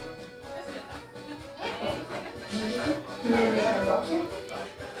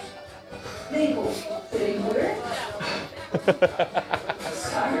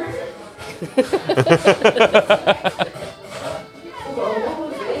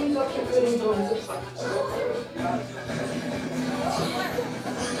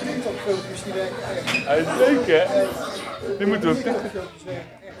 Zeker. Die moeten we op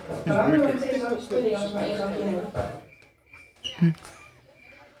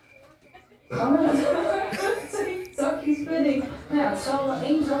Zakjes pudding. Nou ja, het zal wel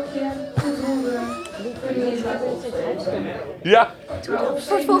 1 zakje goed roeren. Ja.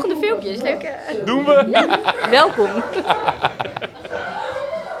 Voor het volgende filmpje. Is leuk. Doen we. Ja. Welkom.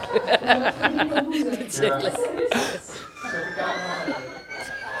 Dit is echt leuk.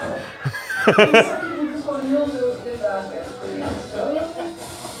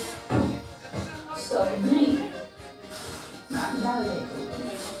 Stap 3. Nou, duidelijk.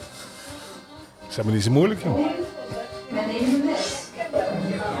 Zeg maar niet zo moeilijk, joh. Men neemt een mes.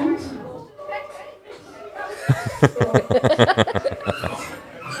 Goed.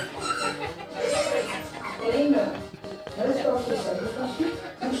 Nemen. Het stokje is even vast.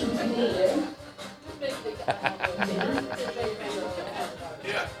 Moest hem verdelen.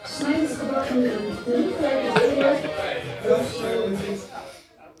 Snijd het gebakken in 3 kleine delen.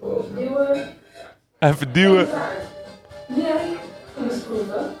 Duwen. Even duwen. Nee, kom eens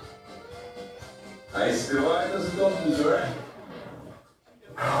proeven. Hij is te waard als een tompoes hoor.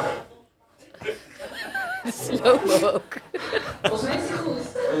 Slow-mo ook. Volgens mij is hij goed.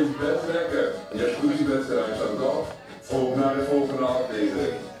 Hij is best lekker. Je hebt goed die wedstrijd zo af. Op naar de volgende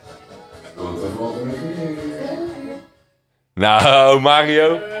aflevering. Tot de volgende keer. Nou,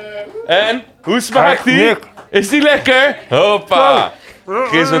 Mario. En? Hoe smaakt die? Is die lekker? Hoppa.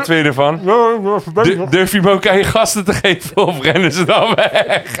 Chris, wat vind je ervan? Durf je hem ook aan je gasten te geven of rennen ze dan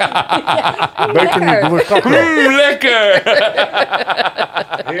weg? Beter niet, doe maar lekker!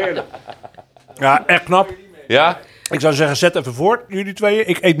 Heerlijk. Ja, echt knap. Ja? Ik zou zeggen, zet even voort, jullie tweeën.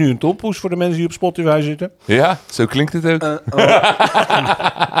 Ik eet nu een tompoes voor de mensen die op Spotify zitten. Ja, zo klinkt het ook.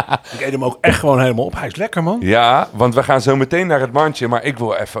 Ik eet hem ook echt gewoon helemaal op. Hij is lekker, man. Ja, want we gaan zo meteen naar het mandje. Maar ik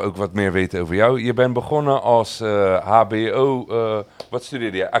wil even ook wat meer weten over jou. Je bent begonnen als HBO... wat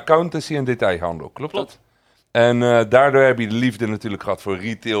studeerde je? Accountancy en detailhandel, klopt dat? En daardoor heb je de liefde natuurlijk gehad voor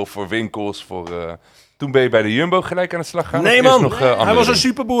retail, voor winkels, voor... Toen ben je bij de Jumbo gelijk aan de slag gegaan? Nee, man. Hij was een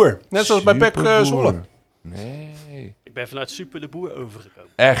superboer. Net zoals bij Pek Zwolle. Nee. Ik ben vanuit Super de Boer overgekomen.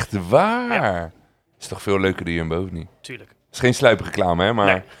 Echt waar? Ja. Is toch veel leuker de Jumbo, of niet? Tuurlijk. Het is geen sluipreclame, hè? Maar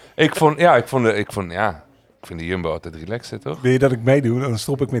nee. ik vind de Jumbo altijd relaxed, toch? Wil je dat ik meedoe? Dan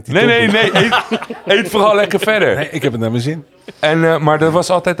stop ik met die Nee. Eet vooral lekker verder. Nee, ik heb het naar mijn zin. En, maar dat was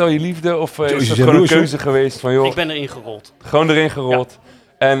altijd al je liefde? Of is het gewoon een keuze geweest van, joh... Ik ben erin gerold. Gewoon erin gerold.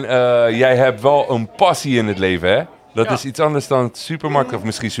 Ja. En jij hebt wel een passie in het leven, hè? Dat is iets anders dan supermarkten, of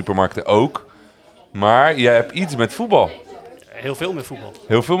misschien supermarkten ook. Maar jij hebt iets met voetbal. Heel veel met voetbal.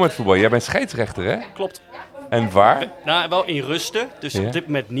 Heel veel met voetbal. Jij bent scheidsrechter, hè? Klopt. En waar? Nou, wel in rusten. Dus op dit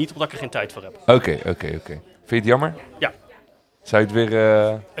moment niet, omdat ik er geen tijd voor heb. Oké. Vind je het jammer? Ja. Zou je het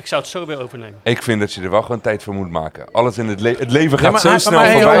weer... Ik zou het zo weer overnemen. Ik vind dat je er wel gewoon tijd voor moet maken. Alles in het leven gaat zo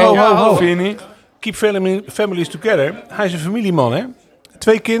snel voorbij. Vind je niet? Keep families together. Hij is een familieman, hè?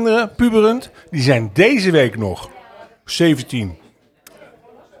 2 kinderen, puberend. Die zijn deze week nog 17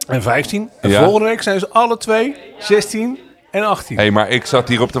 en 15. En volgende week zijn ze alle 2 16 en 18. Hé, maar ik zat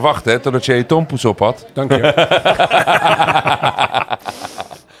hierop te wachten, hè, totdat je tompoes op had. Dank je.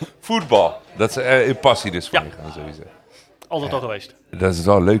 Voetbal. Dat is een passie dus voor je gaan, sowieso. Altijd al geweest. Dat is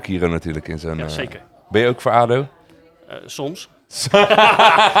wel leuk hier natuurlijk in zo'n... Ja, zeker. Ben je ook voor ADO? Soms.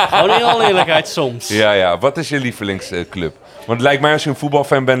 Gewoon in alle eerlijkheid, soms. Ja. Wat is je lievelingsclub? Want het lijkt mij als je een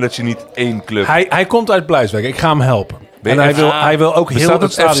voetbalfan bent dat je niet één club... Hij komt uit Bleiswijk. Ik ga hem helpen. En hij wil ook heel het stadion...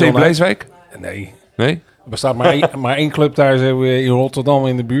 Bestaat het FC Bleiswijk? Nee. Nee? Er bestaat maar één club daar in Rotterdam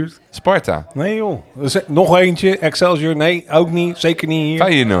in de buurt. Sparta? Nee, joh. Nog eentje. Excelsior? Nee, ook niet. Zeker niet hier.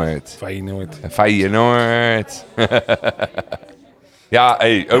 Feyenoord. Ja,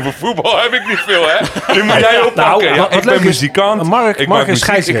 over voetbal heb ik niet veel, hè? Nu moet jij oppakken. Ik ben muzikant. Marc is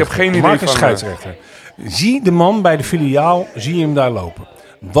scheidsrechter. Ik heb geen idee Marc is scheidsrechter. Zie de man bij de filiaal, zie je hem daar lopen.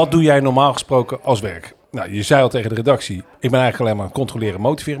 Wat doe jij normaal gesproken als werk? Nou, je zei al tegen de redactie, ik ben eigenlijk alleen maar controleren,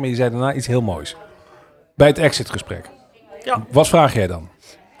 motiveren, maar je zei daarna iets heel moois. Bij het exitgesprek. Ja. Wat vraag jij dan?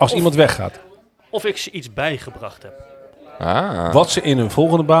 Als iemand weggaat. Of ik ze iets bijgebracht heb. Wat ze in hun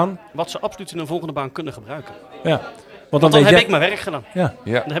volgende baan... Wat ze absoluut in hun volgende baan kunnen gebruiken. Ja. Want dan heb ik mijn werk gedaan. Ja.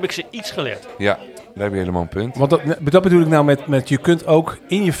 Dan heb ik ze iets geleerd. Ja, daar heb je helemaal een punt. Want dat bedoel ik nou met je kunt ook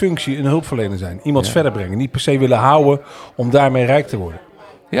in je functie een hulpverlener zijn. Iemand verder brengen. Niet per se willen houden om daarmee rijk te worden.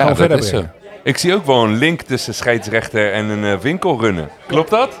 Ja, dat verder is brengen. Zo. Ik zie ook wel een link tussen scheidsrechter en een winkel runnen. Klopt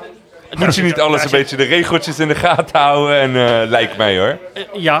dat? Moet je niet alles een beetje de regeltjes in de gaten houden en lijkt mij hoor.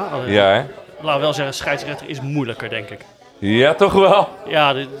 Ja, hè? Laten we wel zeggen, scheidsrechter is moeilijker, denk ik. Ja, toch wel?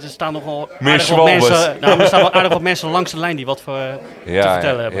 Ja, er staan nogal meer er staan wel aardig wat mensen langs de lijn die wat te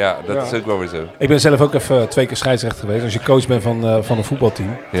vertellen hebben. Ja, dat is ook wel weer zo. Ik ben zelf ook even 2 keer scheidsrechter geweest. Als je coach bent van een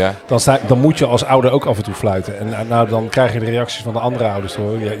voetbalteam, dan moet je als ouder ook af en toe fluiten. En dan krijg je de reacties van de andere ouders.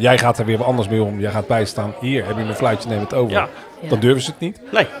 Hoor. Jij gaat er weer anders mee om. Jij gaat bijstaan. Hier, heb je een fluitje, neem het over. Ja. Dan durven ze het niet.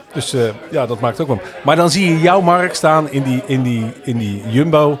 Nee. Dus dat maakt ook wel. Maar dan zie je jouw Marc staan in die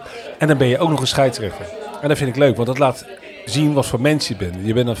Jumbo. En dan ben je ook nog een scheidsrechter. En dat vind ik leuk, want dat laat zien wat voor mens je bent.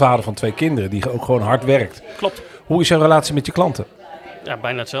 Je bent een vader van 2 kinderen die ook gewoon hard werkt. Klopt. Hoe is jouw relatie met je klanten? Ja,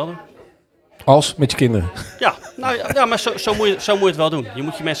 bijna hetzelfde. Als met je kinderen? Ja, maar zo moet je het wel doen. Je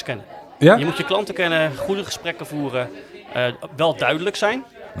moet je mensen kennen. Ja? Je moet je klanten kennen, goede gesprekken voeren, wel duidelijk zijn.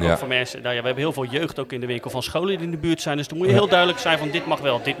 Ja. Voor mensen, we hebben heel veel jeugd ook in de winkel van scholen die in de buurt zijn. Dus dan moet je heel duidelijk zijn van dit mag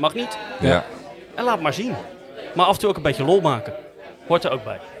wel, dit mag niet. Ja. En laat maar zien. Maar af en toe ook een beetje lol maken. Hoort er ook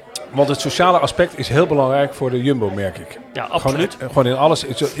bij. Want het sociale aspect is heel belangrijk voor de Jumbo, merk ik. Ja, absoluut. Gewoon in alles.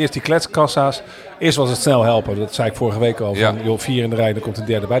 Eerst die kletskassa's. Eerst was het snel helpen. Dat zei ik vorige week al. Van, 4 in de rij, dan komt een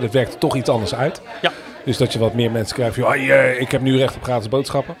derde bij. Dat werkt toch iets anders uit. Ja. Dus dat je wat meer mensen krijgt. Ik heb nu recht op gratis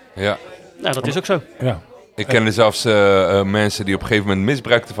boodschappen. Ja. Nou, dat is ook zo. Ja. Ik kende zelfs mensen die op een gegeven moment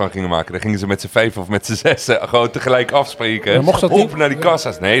misbruik ervan gingen maken. Dan gingen ze met z'n 5 of met z'n 6 gewoon tegelijk afspreken. Ja, mocht dat niet? Naar die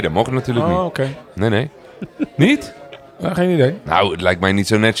kassa's. Nee, dat mocht natuurlijk niet. Oké. Nee. Niet? Ja, geen idee. Nou, het lijkt mij niet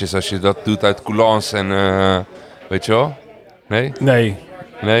zo netjes als je dat doet uit coulance en weet je wel? Nee?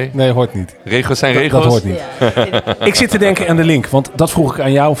 Nee, hoort niet. Regels zijn regels. Dat hoort niet. Ja. Ik zit te denken aan de link, want dat vroeg ik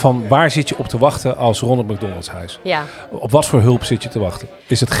aan jou van waar zit je op te wachten als Ronald McDonald's Huis? Ja. Op wat voor hulp zit je te wachten?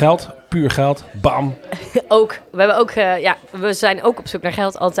 Is het geld? Puur geld? Bam. Ook. We zijn ook op zoek naar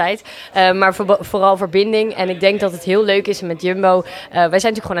geld altijd. Maar vooral verbinding. En ik denk dat het heel leuk is met Jumbo. Wij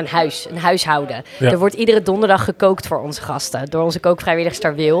zijn natuurlijk gewoon een huishouden. Ja. Er wordt iedere donderdag gekookt voor onze gasten. Door onze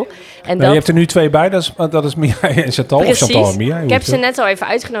kookvrijwilligster Wil. En je hebt er nu 2 bij. Dat is Mia en Chantal. Precies. Of Chantal en Mia. Ik heb ze net al even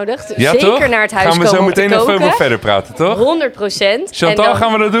uitgenodigd. Ja, zeker toch? Naar het huis gaan we komen zo meteen even over verder praten, toch? 100%. Chantal,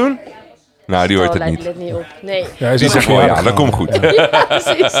 gaan we dat doen? Nou, die hoort het niet. Let niet op. Nee. Ja, die zegt dat komt goed. Ja,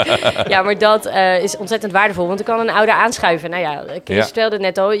 precies. Ja, maar dat is ontzettend waardevol. Want er kan een ouder aanschuiven. Nou ja, Chris vertelde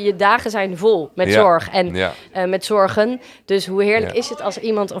net al, je dagen zijn vol met zorg en met zorgen. Dus hoe heerlijk is het als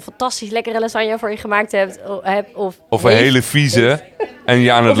iemand een fantastisch lekkere lasagne voor je gemaakt hebt. Of een hele vieze en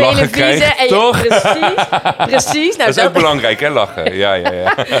je aan het lachen krijgt, toch? Precies. Nou, dat is ook belangrijk, hè, lachen. Ja.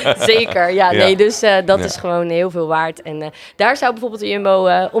 Zeker, nee, dus dat is gewoon heel veel waard. En daar zou bijvoorbeeld de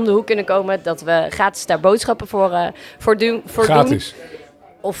Jumbo om de hoek kunnen komen. Dat we gratis daar boodschappen voor doen. Gratis.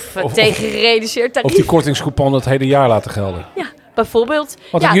 Of tegen gereduceerd tarief. Of die kortingscoupon het hele jaar laten gelden. Ja, bijvoorbeeld.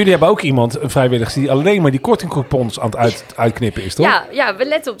 Want jullie hebben ook iemand, een vrijwilliger, die alleen maar die kortingcoupons aan het uitknippen is, toch? Ja, we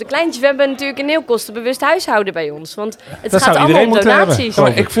letten op de kleintjes. We hebben natuurlijk een heel kostenbewust huishouden bij ons. Want het gaat allemaal om donaties.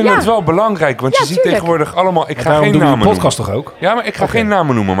 Maar ik vind het wel belangrijk, want je ziet tegenwoordig allemaal... Ik ga geen namen noemen. Podcast toch ook? Ja, maar ik ga geen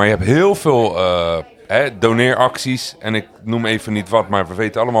namen noemen. Maar je hebt heel veel... doneeracties. En ik noem even niet wat, maar we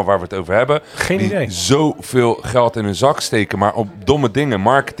weten allemaal waar we het over hebben. Geen idee. Zoveel geld in hun zak steken, maar op domme dingen.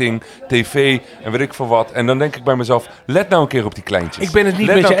 Marketing, tv en weet ik veel wat. En dan denk ik bij mezelf, let nou een keer op die kleintjes. Ik ben het niet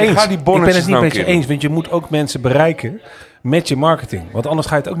met je eens. Want je moet ook mensen bereiken met je marketing. Want anders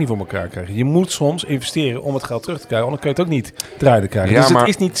ga je het ook niet voor elkaar krijgen. Je moet soms investeren om het geld terug te krijgen. Anders kun je het ook niet draaien krijgen. Ja, dus maar het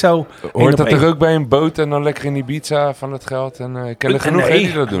is niet zo... Hoort dat er ook bij een boot en dan lekker in Ibiza van het geld? En ik ken er genoeg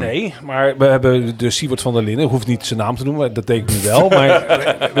die dat doen. Nee, maar we hebben de Siewert van der Linden. Ik hoef niet zijn naam te noemen, dat deed ik nu wel. Maar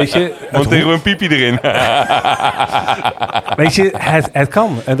weet je... Want tegen we een piepje erin. Weet je, het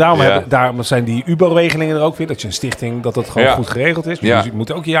kan. En daarom zijn die UBO-regelingen er ook weer. Dat je een stichting, dat gewoon goed geregeld is. Dus je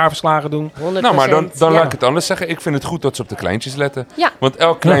moet ook je jaarverslagen doen. 100%, nou, maar dan laat ik het anders zeggen. Ik vind het goed dat ze op de kleintjes letten. Ja. Want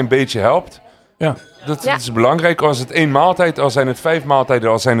elk klein beetje helpt. Ja. Dat is belangrijk. Als het 1 maaltijd, al zijn het 5 maaltijden,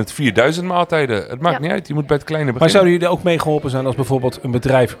 al zijn het 4000 maaltijden. Het maakt niet uit. Je moet bij het kleine beginnen. Maar zouden jullie ook meegeholpen zijn als bijvoorbeeld een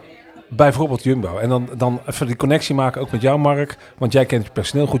bedrijf, bijvoorbeeld Jumbo, en dan even die connectie maken ook met jou, Marc, want jij kent je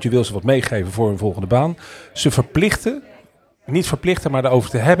personeel goed, je wil ze wat meegeven voor hun volgende baan. Ze niet verplichten, maar erover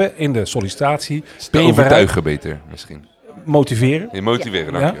te hebben in de sollicitatie. Overtuigen beter misschien. Motiveren.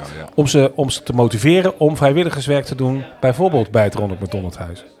 Motiveren, dankjewel. Ja. Om ze te motiveren om vrijwilligerswerk te doen, bijvoorbeeld bij het Ronald McDonald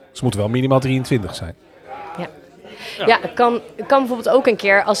Huis. Ze moeten wel minimaal 23 zijn. Ja, kan bijvoorbeeld ook een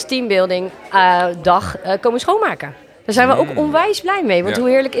keer als teambuilding dag komen schoonmaken. Daar zijn we ook onwijs blij mee. Want hoe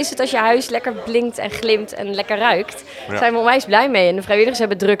heerlijk is het als je huis lekker blinkt en glimt en lekker ruikt. Daar zijn we onwijs blij mee. En de vrijwilligers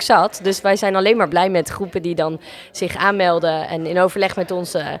hebben druk zat. Dus wij zijn alleen maar blij met groepen die dan zich aanmelden. En in overleg met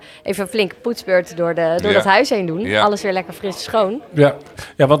ons even een flinke poetsbeurt door dat huis heen doen. Ja. Alles weer lekker fris en schoon. Ja,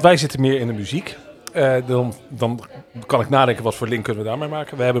 want wij zitten meer in de muziek. Dan kan ik nadenken wat voor link kunnen we daarmee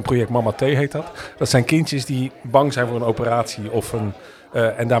maken. We hebben een project Mama T heet dat. Dat zijn kindjes die bang zijn voor een operatie of een...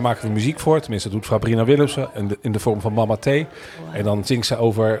 en daar maken we muziek voor. Tenminste, dat doet Fabrina Willemsen in de vorm van Mama T. Wow. En dan zingt ze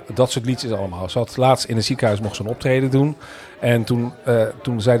over dat soort liedjes allemaal. Ze had laatst in een ziekenhuis mocht ze een optreden doen. En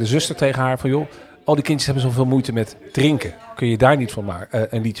toen zei de zuster tegen haar van... joh, al die kindjes hebben zoveel moeite met drinken. Kun je daar niet van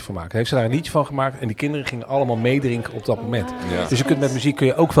een liedje van maken? Heeft ze daar een liedje van gemaakt. En die kinderen gingen allemaal meedrinken op dat moment. Ja. Dus je kunt met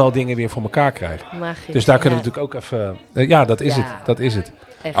muziek ook wel dingen weer voor elkaar krijgen. Magisch, dus daar kunnen we natuurlijk ook even... dat is het.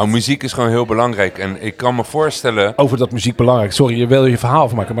 Muziek is gewoon heel belangrijk. En ik kan me voorstellen... Over dat muziek belangrijk. Sorry, je wil je verhaal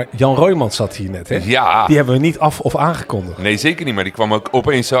van maken. Maar Jan Roijmans zat hier net, hè? Ja. Die hebben we niet af of aangekondigd. Nee, zeker niet. Maar die kwam ook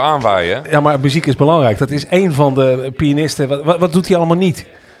opeens zo aanwaaien. Ja, maar muziek is belangrijk. Dat is één van de pianisten. Wat doet hij allemaal niet?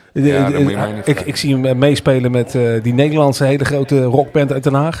 Ik zie hem meespelen met die Nederlandse hele grote rockband uit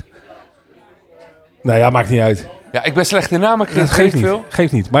Den Haag. Nou ja, maakt niet uit. Ja, ik ben slecht in namen.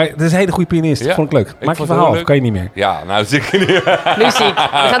 Geeft niet. Maar het is een hele goede pianist. Dat vond ik leuk. Maak je verhaal af, kan je niet meer. Ja, nou zeker niet. Muziek.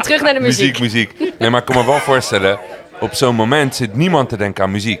 We gaan terug naar de muziek. Muziek. Nee, maar ik kan me wel voorstellen, op zo'n moment zit niemand te denken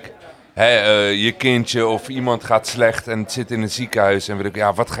aan muziek. Je kindje of iemand gaat slecht en zit in een ziekenhuis en weet ik,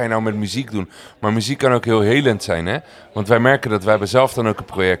 wat ga je nou met muziek doen? Maar muziek kan ook heel helend zijn, hè? Want wij merken dat wij hebben zelf dan ook een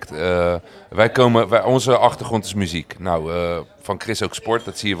project. Onze achtergrond is muziek. Nou, van Chris ook sport,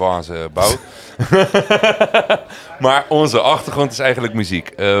 dat zie je wel aan zijn bouw. Maar onze achtergrond is eigenlijk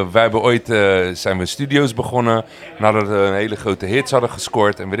muziek. Wij hebben ooit zijn we studio's begonnen, nadat we een hele grote hits hadden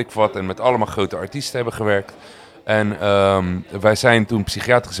gescoord en weet ik wat, en met allemaal grote artiesten hebben gewerkt. En wij zijn toen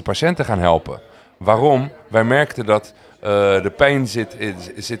psychiatrische patiënten gaan helpen. Waarom? Wij merkten dat de pijn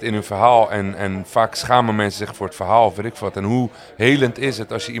zit in hun verhaal en vaak schamen mensen zich voor het verhaal of weet ik wat. En hoe helend is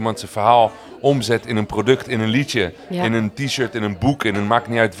het als je iemand zijn verhaal omzet in een product, in een liedje, in een t-shirt, in een boek, in een maakt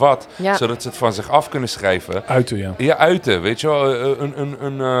niet uit wat. Ja. Zodat ze het van zich af kunnen schrijven. Uiten, ja. Ja, uiten. Weet je wel,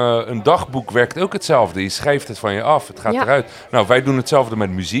 een dagboek werkt ook hetzelfde. Je schrijft het van je af, het gaat eruit. Nou, wij doen hetzelfde met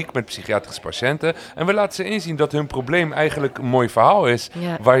muziek, met psychiatrische patiënten. En we laten ze inzien dat hun probleem eigenlijk een mooi verhaal is.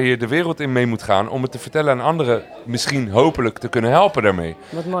 Ja. Waar je de wereld in mee moet gaan om het te vertellen aan anderen. Misschien hopelijk te kunnen helpen daarmee.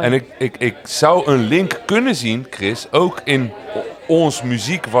 Wat mooi. En ik zou een link kunnen zien, Chris, ook in ons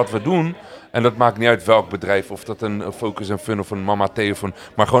muziek wat we doen. En dat maakt niet uit welk bedrijf, of dat een Focus en Fun of een Mama T of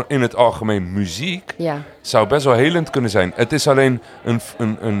maar gewoon in het algemeen muziek zou best wel helend kunnen zijn. Het is alleen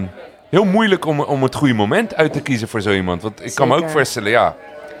een heel moeilijk om het goede moment uit te kiezen voor zo iemand. Want ik kan me ook voorstellen,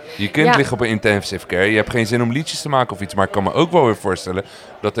 je kind ligt op een intensive care. Je hebt geen zin om liedjes te maken of iets. Maar ik kan me ook wel weer voorstellen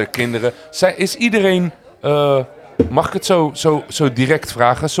dat er kinderen... Is iedereen... mag ik het zo direct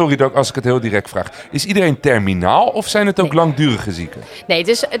vragen? Sorry als ik het heel direct vraag. Is iedereen terminaal of zijn het ook langdurige zieken? Nee,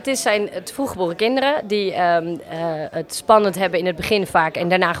 het zijn vroeggeboren kinderen die het spannend hebben in het begin vaak en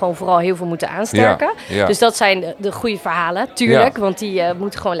daarna gewoon vooral heel veel moeten aansterken. Ja. Dus dat zijn de goede verhalen, tuurlijk. Ja. Want die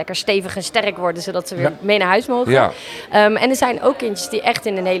moeten gewoon lekker stevig en sterk worden, zodat ze weer mee naar huis mogen. Ja. En er zijn ook kindjes die echt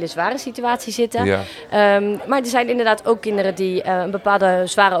in een hele zware situatie zitten. Ja. Maar er zijn inderdaad ook kinderen die een bepaalde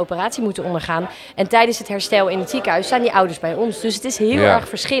zware operatie moeten ondergaan. En tijdens het herstel in het ziekenhuis staan die ouders bij ons. Dus het is heel erg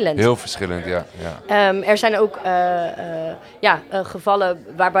verschillend. Heel verschillend, ja. Er zijn ook gevallen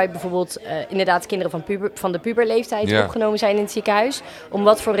waarbij bijvoorbeeld inderdaad kinderen van de puberleeftijd opgenomen zijn in het ziekenhuis. Om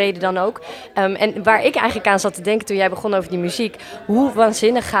wat voor reden dan ook. En waar ik eigenlijk aan zat te denken toen jij begon over die muziek. Hoe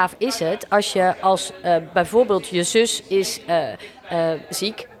waanzinnig gaaf is het als je bijvoorbeeld je zus is...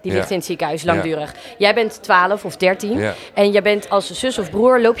 ziek, die ligt in het ziekenhuis langdurig. Jij bent 12 of 13 en jij bent als zus of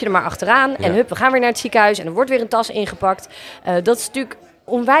broer, loop je er maar achteraan en we gaan weer naar het ziekenhuis en er wordt weer een tas ingepakt. Dat is natuurlijk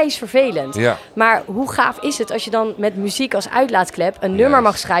onwijs vervelend. Ja. Maar hoe gaaf is het als je dan met muziek als uitlaatklep een nummer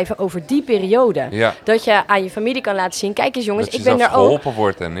mag schrijven over die periode? Ja. Dat je aan je familie kan laten zien, kijk eens jongens, ik ben er ook.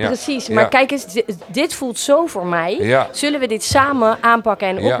 Wordt Precies, maar kijk eens, dit voelt zo voor mij. Ja. Zullen we dit samen aanpakken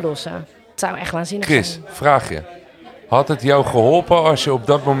en oplossen? Het zou echt waanzinnig zijn. Chris, vraag je. Had het jou geholpen als je op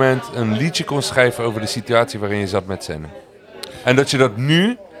dat moment een liedje kon schrijven over de situatie waarin je zat met Senne? En dat je dat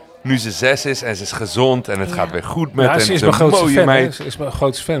nu ze 6 is en ze is gezond en het gaat weer goed met ze is mijn grootste fan. Ze is mijn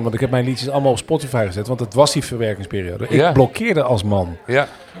grootste fan, want ik heb mijn liedjes allemaal op Spotify gezet, want het was die verwerkingsperiode. Ik blokkeerde als man. Ja.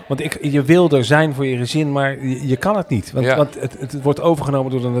 Want je wil er zijn voor je gezin, maar je kan het niet. Want het wordt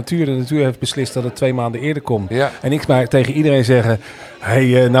overgenomen door de natuur. De natuur heeft beslist dat het 2 maanden eerder komt. Ja. En ik maar tegen iedereen zeggen...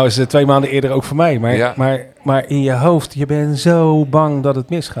 nou is het 2 maanden eerder ook voor mij. Maar in je hoofd, je bent zo bang dat het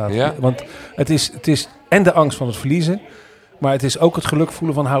misgaat. Ja. Want het is en de angst van het verliezen... maar het is ook het geluk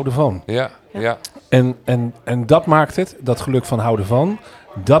voelen van houden van. Ja. En dat maakt het, dat geluk van houden van...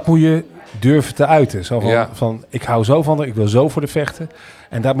 dat moet je durven te uiten. Zo van ik hou zo van haar, ik wil zo voor de vechten...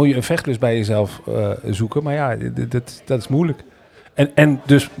 En daar moet je een vechtlust bij jezelf zoeken. Maar dat is moeilijk. En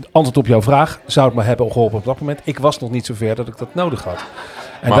dus antwoord op jouw vraag. Zou het me hebben geholpen op dat moment? Ik was nog niet zo ver dat ik dat nodig had.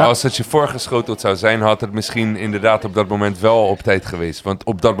 Maar als het je voorgeschoteld zou zijn, had het misschien inderdaad op dat moment wel op tijd geweest. Want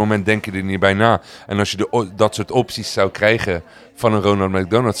op dat moment denk je er niet bij na. En als je dat soort opties zou krijgen van een Ronald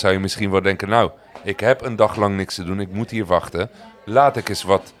McDonald, zou je misschien wel denken, nou, ik heb een dag lang niks te doen, ik moet hier wachten. Laat ik eens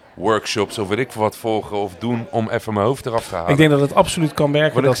wat workshops of weet ik wat volgen of doen om even mijn hoofd eraf te halen. Ik denk dat het absoluut kan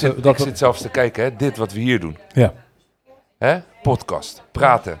werken. Ik zit zelfs te kijken, hè, dit wat we hier doen. Ja. Hè? Podcast,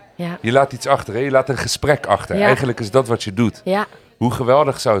 praten. Ja. Je laat iets achter, hè? Je laat een gesprek achter. Ja. Eigenlijk is dat wat je doet. Ja. Hoe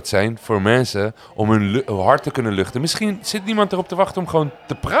geweldig zou het zijn voor mensen om hun hart te kunnen luchten. Misschien zit niemand erop te wachten om gewoon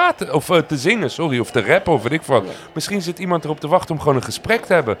te praten of te zingen, of te rappen of weet ik wat. Misschien zit iemand erop te wachten om gewoon een gesprek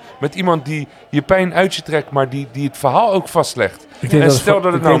te hebben met iemand die je pijn uit je trekt, maar die het verhaal ook vastlegt. En stel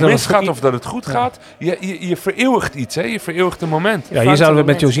dat het nou misgaat of dat het goed gaat, je vereeuwigt iets, hè? Je vereeuwigt een moment. Ja, hier zouden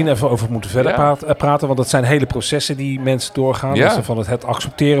we met Josien even over moeten verder praten, want dat zijn hele processen die mensen doorgaan. Ja. Dus van het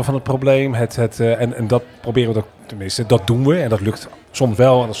accepteren van het probleem, en dat proberen we ook, tenminste, dat doen we en dat lukt soms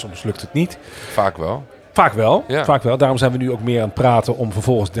wel en soms lukt het niet. Vaak wel. Vaak wel. Daarom zijn we nu ook meer aan het praten om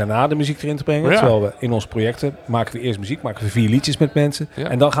vervolgens daarna de muziek erin te brengen. Ja. Terwijl we in onze projecten maken we eerst muziek, maken we 4 liedjes met mensen. Ja.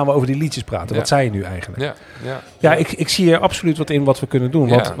 En dan gaan we over die liedjes praten. Ja. Wat zei je nu eigenlijk? Ja, ik zie hier absoluut wat in wat we kunnen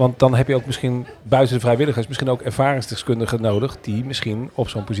doen. Want dan heb je ook misschien buiten de vrijwilligers misschien ook ervaringsdeskundigen nodig die misschien op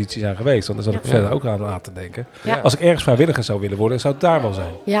zo'n positie zijn geweest. Want daar zat ik verder ook aan te denken. Ja. Als ik ergens vrijwilliger zou willen worden, zou het daar wel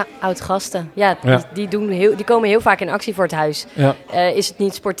zijn. Ja, oud-gasten. Ja, die komen heel vaak in actie voor het huis. Ja. Is het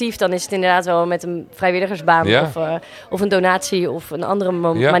niet sportief, dan is het inderdaad wel met een vrijwilligersbaan of een donatie of een andere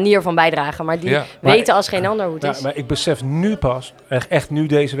manier van bijdragen. Maar die weten als geen ander hoe het is. Maar ik besef nu pas, echt nu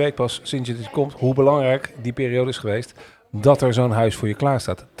deze week pas, sinds je dit komt, hoe belangrijk die periode is geweest. Dat er zo'n huis voor je klaar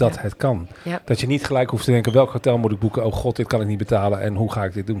staat. Dat het kan. Ja. Dat je niet gelijk hoeft te denken, welk hotel moet ik boeken? Oh god, dit kan ik niet betalen en hoe ga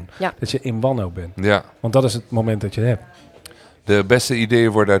ik dit doen? Ja. Dat je in wanhoop bent. Ja. Want dat is het moment dat je hebt. De beste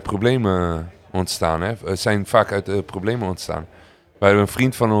ideeën worden uit problemen ontstaan. Hè? Zijn vaak uit problemen ontstaan. We hebben een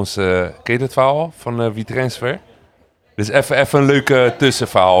vriend van ons, ken je dat verhaal van WeTransfer? Dus even een leuke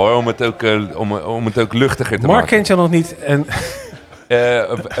tussenverhaal hoor, om het ook luchtiger te maken. Marc kent je nog niet. En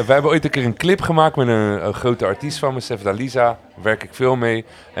wij hebben ooit een keer een clip gemaakt met een grote artiest van me, Stef Dalisa. Daar werk ik veel mee.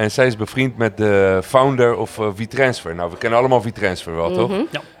 En zij is bevriend met de founder of WeTransfer. Nou, we kennen allemaal WeTransfer wel, toch?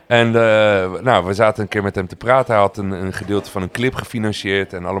 Ja. En we zaten een keer met hem te praten. Hij had een gedeelte van een clip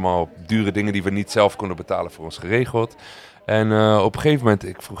gefinancierd en allemaal dure dingen die we niet zelf konden betalen voor ons geregeld. En op een gegeven moment,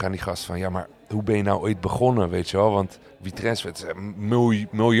 ik vroeg aan die gast van, ja, maar hoe ben je nou ooit begonnen, weet je wel? Want WeTransfer,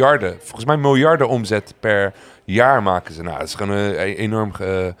 miljarden, volgens mij miljarden omzet per jaar maken ze. Nou, dat is gewoon enorm.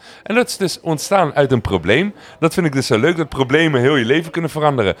 En dat is dus ontstaan uit een probleem. Dat vind ik dus zo leuk, dat problemen heel je leven kunnen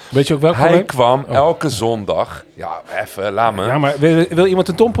veranderen. Weet je ook welk probleem? Hij kwam elke zondag, laat me. Ja, maar wil iemand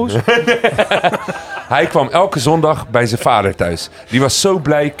een tompoes? Hij kwam elke zondag bij zijn vader thuis. Die was zo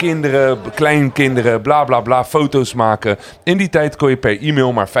blij, kinderen, kleinkinderen, bla bla bla, foto's maken. In die tijd kon je per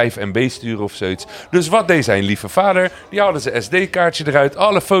e-mail maar 5 MB sturen of zoiets. Dus wat deed zijn lieve vader? Die haalde zijn SD-kaartje eruit,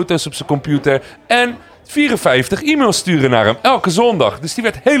 alle foto's op zijn computer en 54 e-mails sturen naar hem, elke zondag. Dus die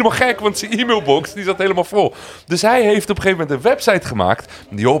werd helemaal gek, want zijn e-mailbox die zat helemaal vol. Dus hij heeft op een gegeven moment een website gemaakt.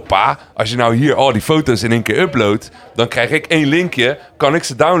 Joh, pa, als je nou hier al die foto's in één keer uploadt, dan krijg ik 1 linkje, kan ik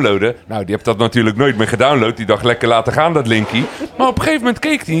ze downloaden. Nou, die heeft dat natuurlijk nooit meer gedownload. Die dacht, lekker laten gaan, dat linkje. Maar op een gegeven moment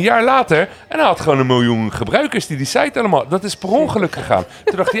keek hij een jaar later en hij had gewoon 1 miljoen gebruikers die site allemaal... Dat is per ongeluk gegaan.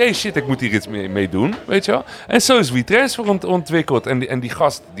 Toen dacht hij, hey shit, ik moet hier iets mee doen, weet je wel. En zo is WeTransfer ontwikkeld. En die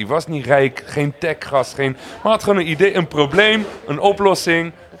gast, die was niet rijk, geen tech-gast, maar had gewoon een idee, een probleem, een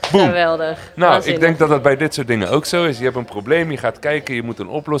oplossing. Boom. Geweldig. Nou, ik denk dat dat bij dit soort dingen ook zo is. Je hebt een probleem, je gaat kijken, je moet een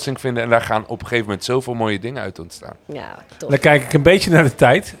oplossing vinden. En daar gaan op een gegeven moment zoveel mooie dingen uit ontstaan. Ja, top. Dan kijk ik een beetje naar de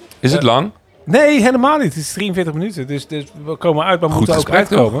tijd. Is het lang? Nee, helemaal niet. Het is 43 minuten. Dus we komen uit, maar we moeten ook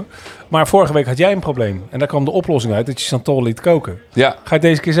uitkomen. Toch? Maar vorige week had jij een probleem. En daar kwam de oplossing uit dat je chantal liet koken. Ja. Ga je het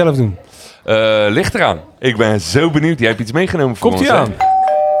deze keer zelf doen? Ligt eraan. Ik ben zo benieuwd. Jij hebt iets meegenomen voor ons. Komt-ie aan?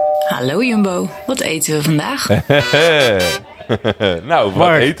 Hallo Jumbo, wat eten we vandaag? Nou, wat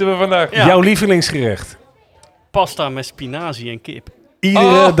Marc, eten we vandaag? Ja. Jouw lievelingsgerecht? Pasta met spinazie en kip.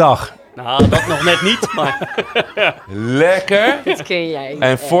 Iedere dag? Nou, dat nog net niet, maar... Lekker. Dit kun jij.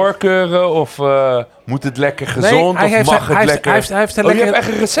 En voorkeuren of moet het lekker gezond of mag het lekker? Hij heeft een lekker... Je hebt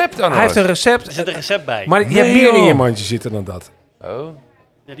echt een recept aan. Hij heeft een recept. Er zit een recept bij. Maar je hebt meer in je mandje zitten dan dat. Oh.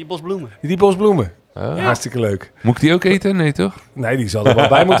 Ja, die bosbloemen. Die bosbloemen. Oh. Ja. Hartstikke leuk. Moet ik die ook eten? Nee, toch? Nee, die zal er wel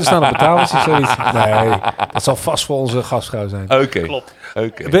bij moeten staan op de tafel. Zoiets. Nee, dat zal vast voor onze gastvrouw zijn. Oké. Klopt.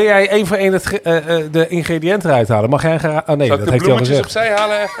 Okay. Wil jij één voor één de ingrediënten eruit halen? Mag jij oh nee, zal dat ik heeft de hij al gezegd. opzij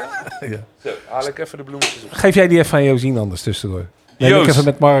halen even? Ja. Zo, haal ik even de bloemetjes op. Geef jij die even aan Josien anders tussendoor. Nee, ik even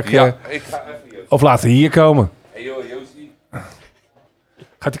met Marc. Ja, ik ga even Joost. Of laten we hier komen. Hey joh, Joosie.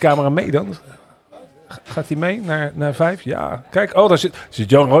 Gaat die camera mee dan? Gaat hij mee naar 5? Ja. Kijk, daar zit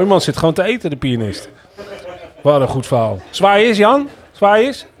Jan Roymans zit gewoon te eten, de pianist. Wat een goed verhaal. Zwaai eens, Jan. Zwaai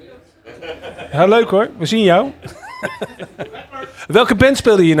eens. Ja, leuk hoor. We zien jou. Welke band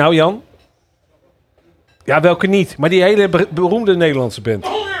speelde je nou, Jan? Ja, welke niet? Maar die hele beroemde Nederlandse band.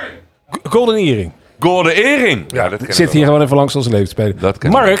 Golden Earring. Golden Earring. Ja, dat zit hier gewoon even langs onze leven te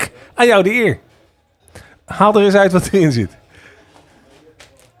spelen. Marc, aan jou de eer. Haal er eens uit wat erin zit.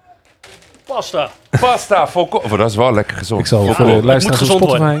 Pasta. Dat is wel lekker gezond. Ik zal voor de luisteraars op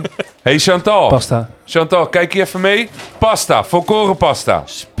Spotify. Hey Chantal. Pasta. Chantal, kijk je even mee. Pasta, volkoren pasta.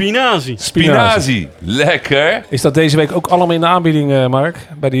 Spinazie. Lekker. Is dat deze week ook allemaal in de aanbieding, Marc?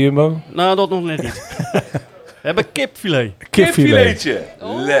 Bij de Jumbo? Nou, dat nog net niet. We hebben kipfilet. Kipfiletje.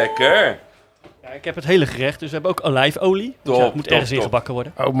 Lekker. Ja, ik heb het hele gerecht, dus we hebben ook olijfolie. Dus het moet ergens in gebakken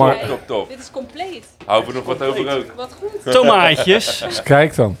worden. Oh, maar... Top. Dit is compleet. Houden we nog wat over ook. Wat goed. Tomaatjes. Dus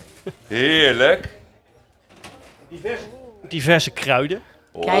kijk dan. Heerlijk. Diverse kruiden.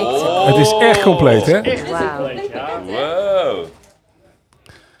 Kijk. Het is echt compleet, hè? Echt compleet, ja. Wow.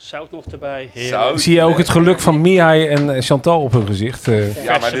 Zout nog erbij. Heerlijk. Zie je ook het geluk van Mihai en Chantal op hun gezicht?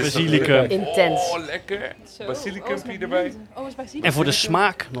 Ja, maar dit is basilicum. Intens. Lekker. Basilicumpie erbij. En voor de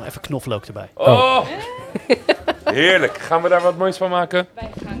smaak nog even knoflook erbij. Oh. Heerlijk. Gaan we daar wat moois van maken?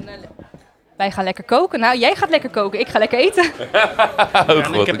 Wij gaan lekker koken. Nou, jij gaat lekker koken. Ik ga lekker eten. Oh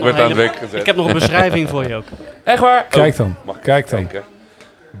god, ik word aan het werk gezet. Ik heb nog een beschrijving voor je ook. Echt waar? Kijk dan. Kijk dan.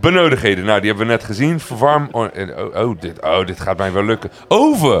 Benodigdheden. Nou, die hebben we net gezien. Verwarm. Dit gaat mij wel lukken.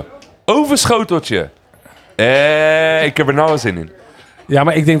 Ovenschoteltje. Ik heb er nou wel zin in. Ja,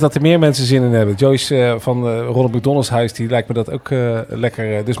 maar ik denk dat er meer mensen zin in hebben. Joyce van Ronald McDonald's Huis, die lijkt me dat ook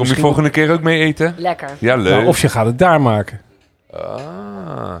lekker. Dus kom je volgende keer ook mee eten? Lekker. Ja, leuk. Nou, of je gaat het daar maken.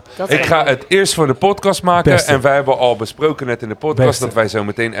 Ik ga het eerst voor de podcast maken. Beste. En wij hebben al besproken net in de podcast dat wij zo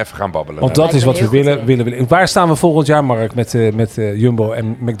meteen even gaan babbelen. Want dat is wat we willen. Waar staan we volgend jaar, Marc, met Jumbo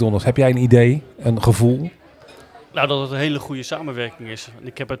en McDonald's? Heb jij een idee, een gevoel? Nou, dat het een hele goede samenwerking is.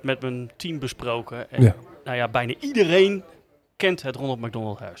 Ik heb het met mijn team besproken. En nou ja, bijna iedereen kent het Ronald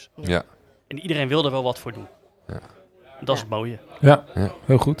McDonald Huis. Ja. En iedereen wil er wel wat voor doen. Ja. Dat is het mooie. Ja,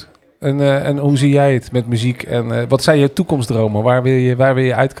 heel goed. En hoe zie jij het met muziek? En wat zijn je toekomstdromen? Waar wil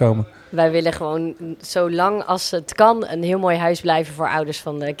je uitkomen? Wij willen gewoon zo lang als het kan een heel mooi huis blijven voor ouders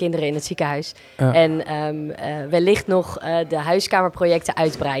van de kinderen in het ziekenhuis. Ja. En wellicht nog de huiskamerprojecten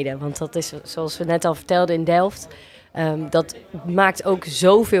uitbreiden. Want dat is, zoals we net al vertelden, in Delft. Dat maakt ook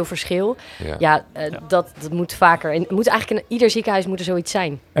zoveel verschil. Dat moet vaker. En moet eigenlijk in ieder ziekenhuis moet er zoiets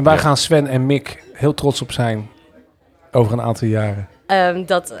zijn. En waar gaan Sven en Mick heel trots op zijn over een aantal jaren?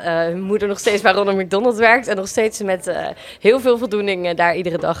 Dat moeder nog steeds bij Ronald McDonald werkt en nog steeds met heel veel voldoening daar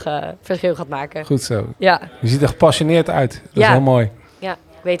iedere dag verschil gaat maken. Goed zo. Ja. Je ziet er gepassioneerd uit. Dat is heel mooi. Ja,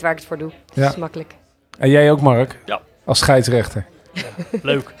 ik weet waar ik het voor doe. Dat is makkelijk. En jij ook, Marc? Ja. Als scheidsrechter. Ja,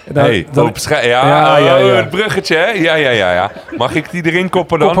 leuk. Het bruggetje, hè? Ja. Mag ik die erin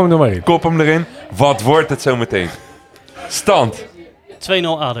koppen dan? Kop hem er maar in. Kop hem erin. Wat wordt het zo meteen? Stand. 2-0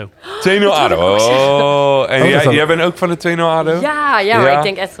 ADO. 2-0 ADO. Oh, en jij bent ook van de 2-0 ADO? Ja, maar ik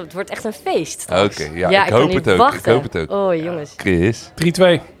denk echt, het wordt echt een feest. Oké, ik hoop het ook. Ik hoop het ook. Oh, jongens. Chris.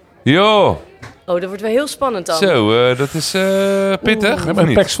 3-2. Jo. Oh, dat wordt wel heel spannend dan. Zo, dat is pittig.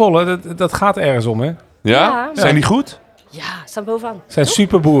 Een Pek Zwolle, dat gaat ergens om, hè? Ja? Zijn die goed? Ja, staan bovenaan. Zijn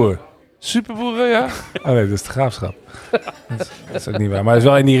superboeren. Superboeren, ja? Oh nee, dat is de Graafschap. dat is ook niet waar, maar het is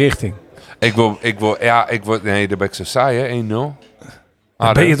wel in die richting. Ik wil, nee, daar ben ik zo saai, hè, 1-0.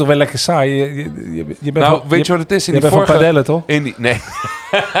 Ben je toch wel lekker saai? Je bent weet je wat het is? Je bent van padellen, toch? Nee.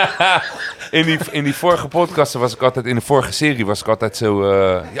 in die vorige podcast was ik altijd, in de vorige serie was ik altijd zo...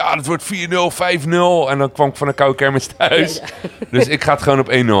 dat wordt 4-0, 5-0. En dan kwam ik van een koude kermis thuis. Ja. Dus ik ga het gewoon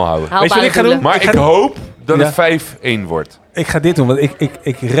op 1-0 houden. Weet je wat ik ga doen? Maar ik hoop dat het 5-1 wordt. Ik ga dit doen, want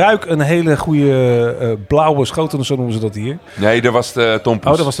ik ruik een hele goede blauwe schotel, zo noemen ze dat hier. Nee, dat was de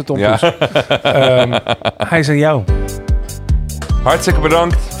tompoes. Oh, dat was de tompoes. Ja. Hij is aan jou. Hartstikke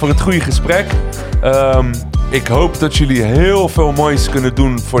bedankt voor het goede gesprek. Ik hoop dat jullie heel veel moois kunnen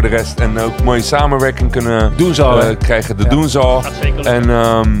doen voor de rest. En ook mooie samenwerking kunnen krijgen. Dat doen ze al.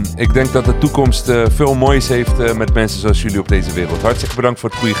 En ik denk dat de toekomst veel moois heeft met mensen zoals jullie op deze wereld. Hartstikke bedankt voor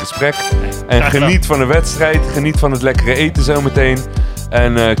het goede gesprek. En geniet van de wedstrijd. Geniet van het lekkere eten zometeen.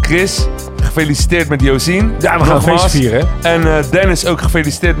 En Chris, gefeliciteerd met Josien. Ja, we gaan een feestje vieren. En Dennis ook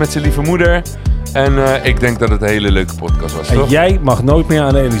gefeliciteerd met zijn lieve moeder. En ik denk dat het een hele leuke podcast was, toch? En jij mag nooit meer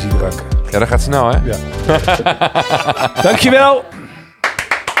aan de energiedrank. Ja, dat gaat snel, hè? Ja. Dankjewel.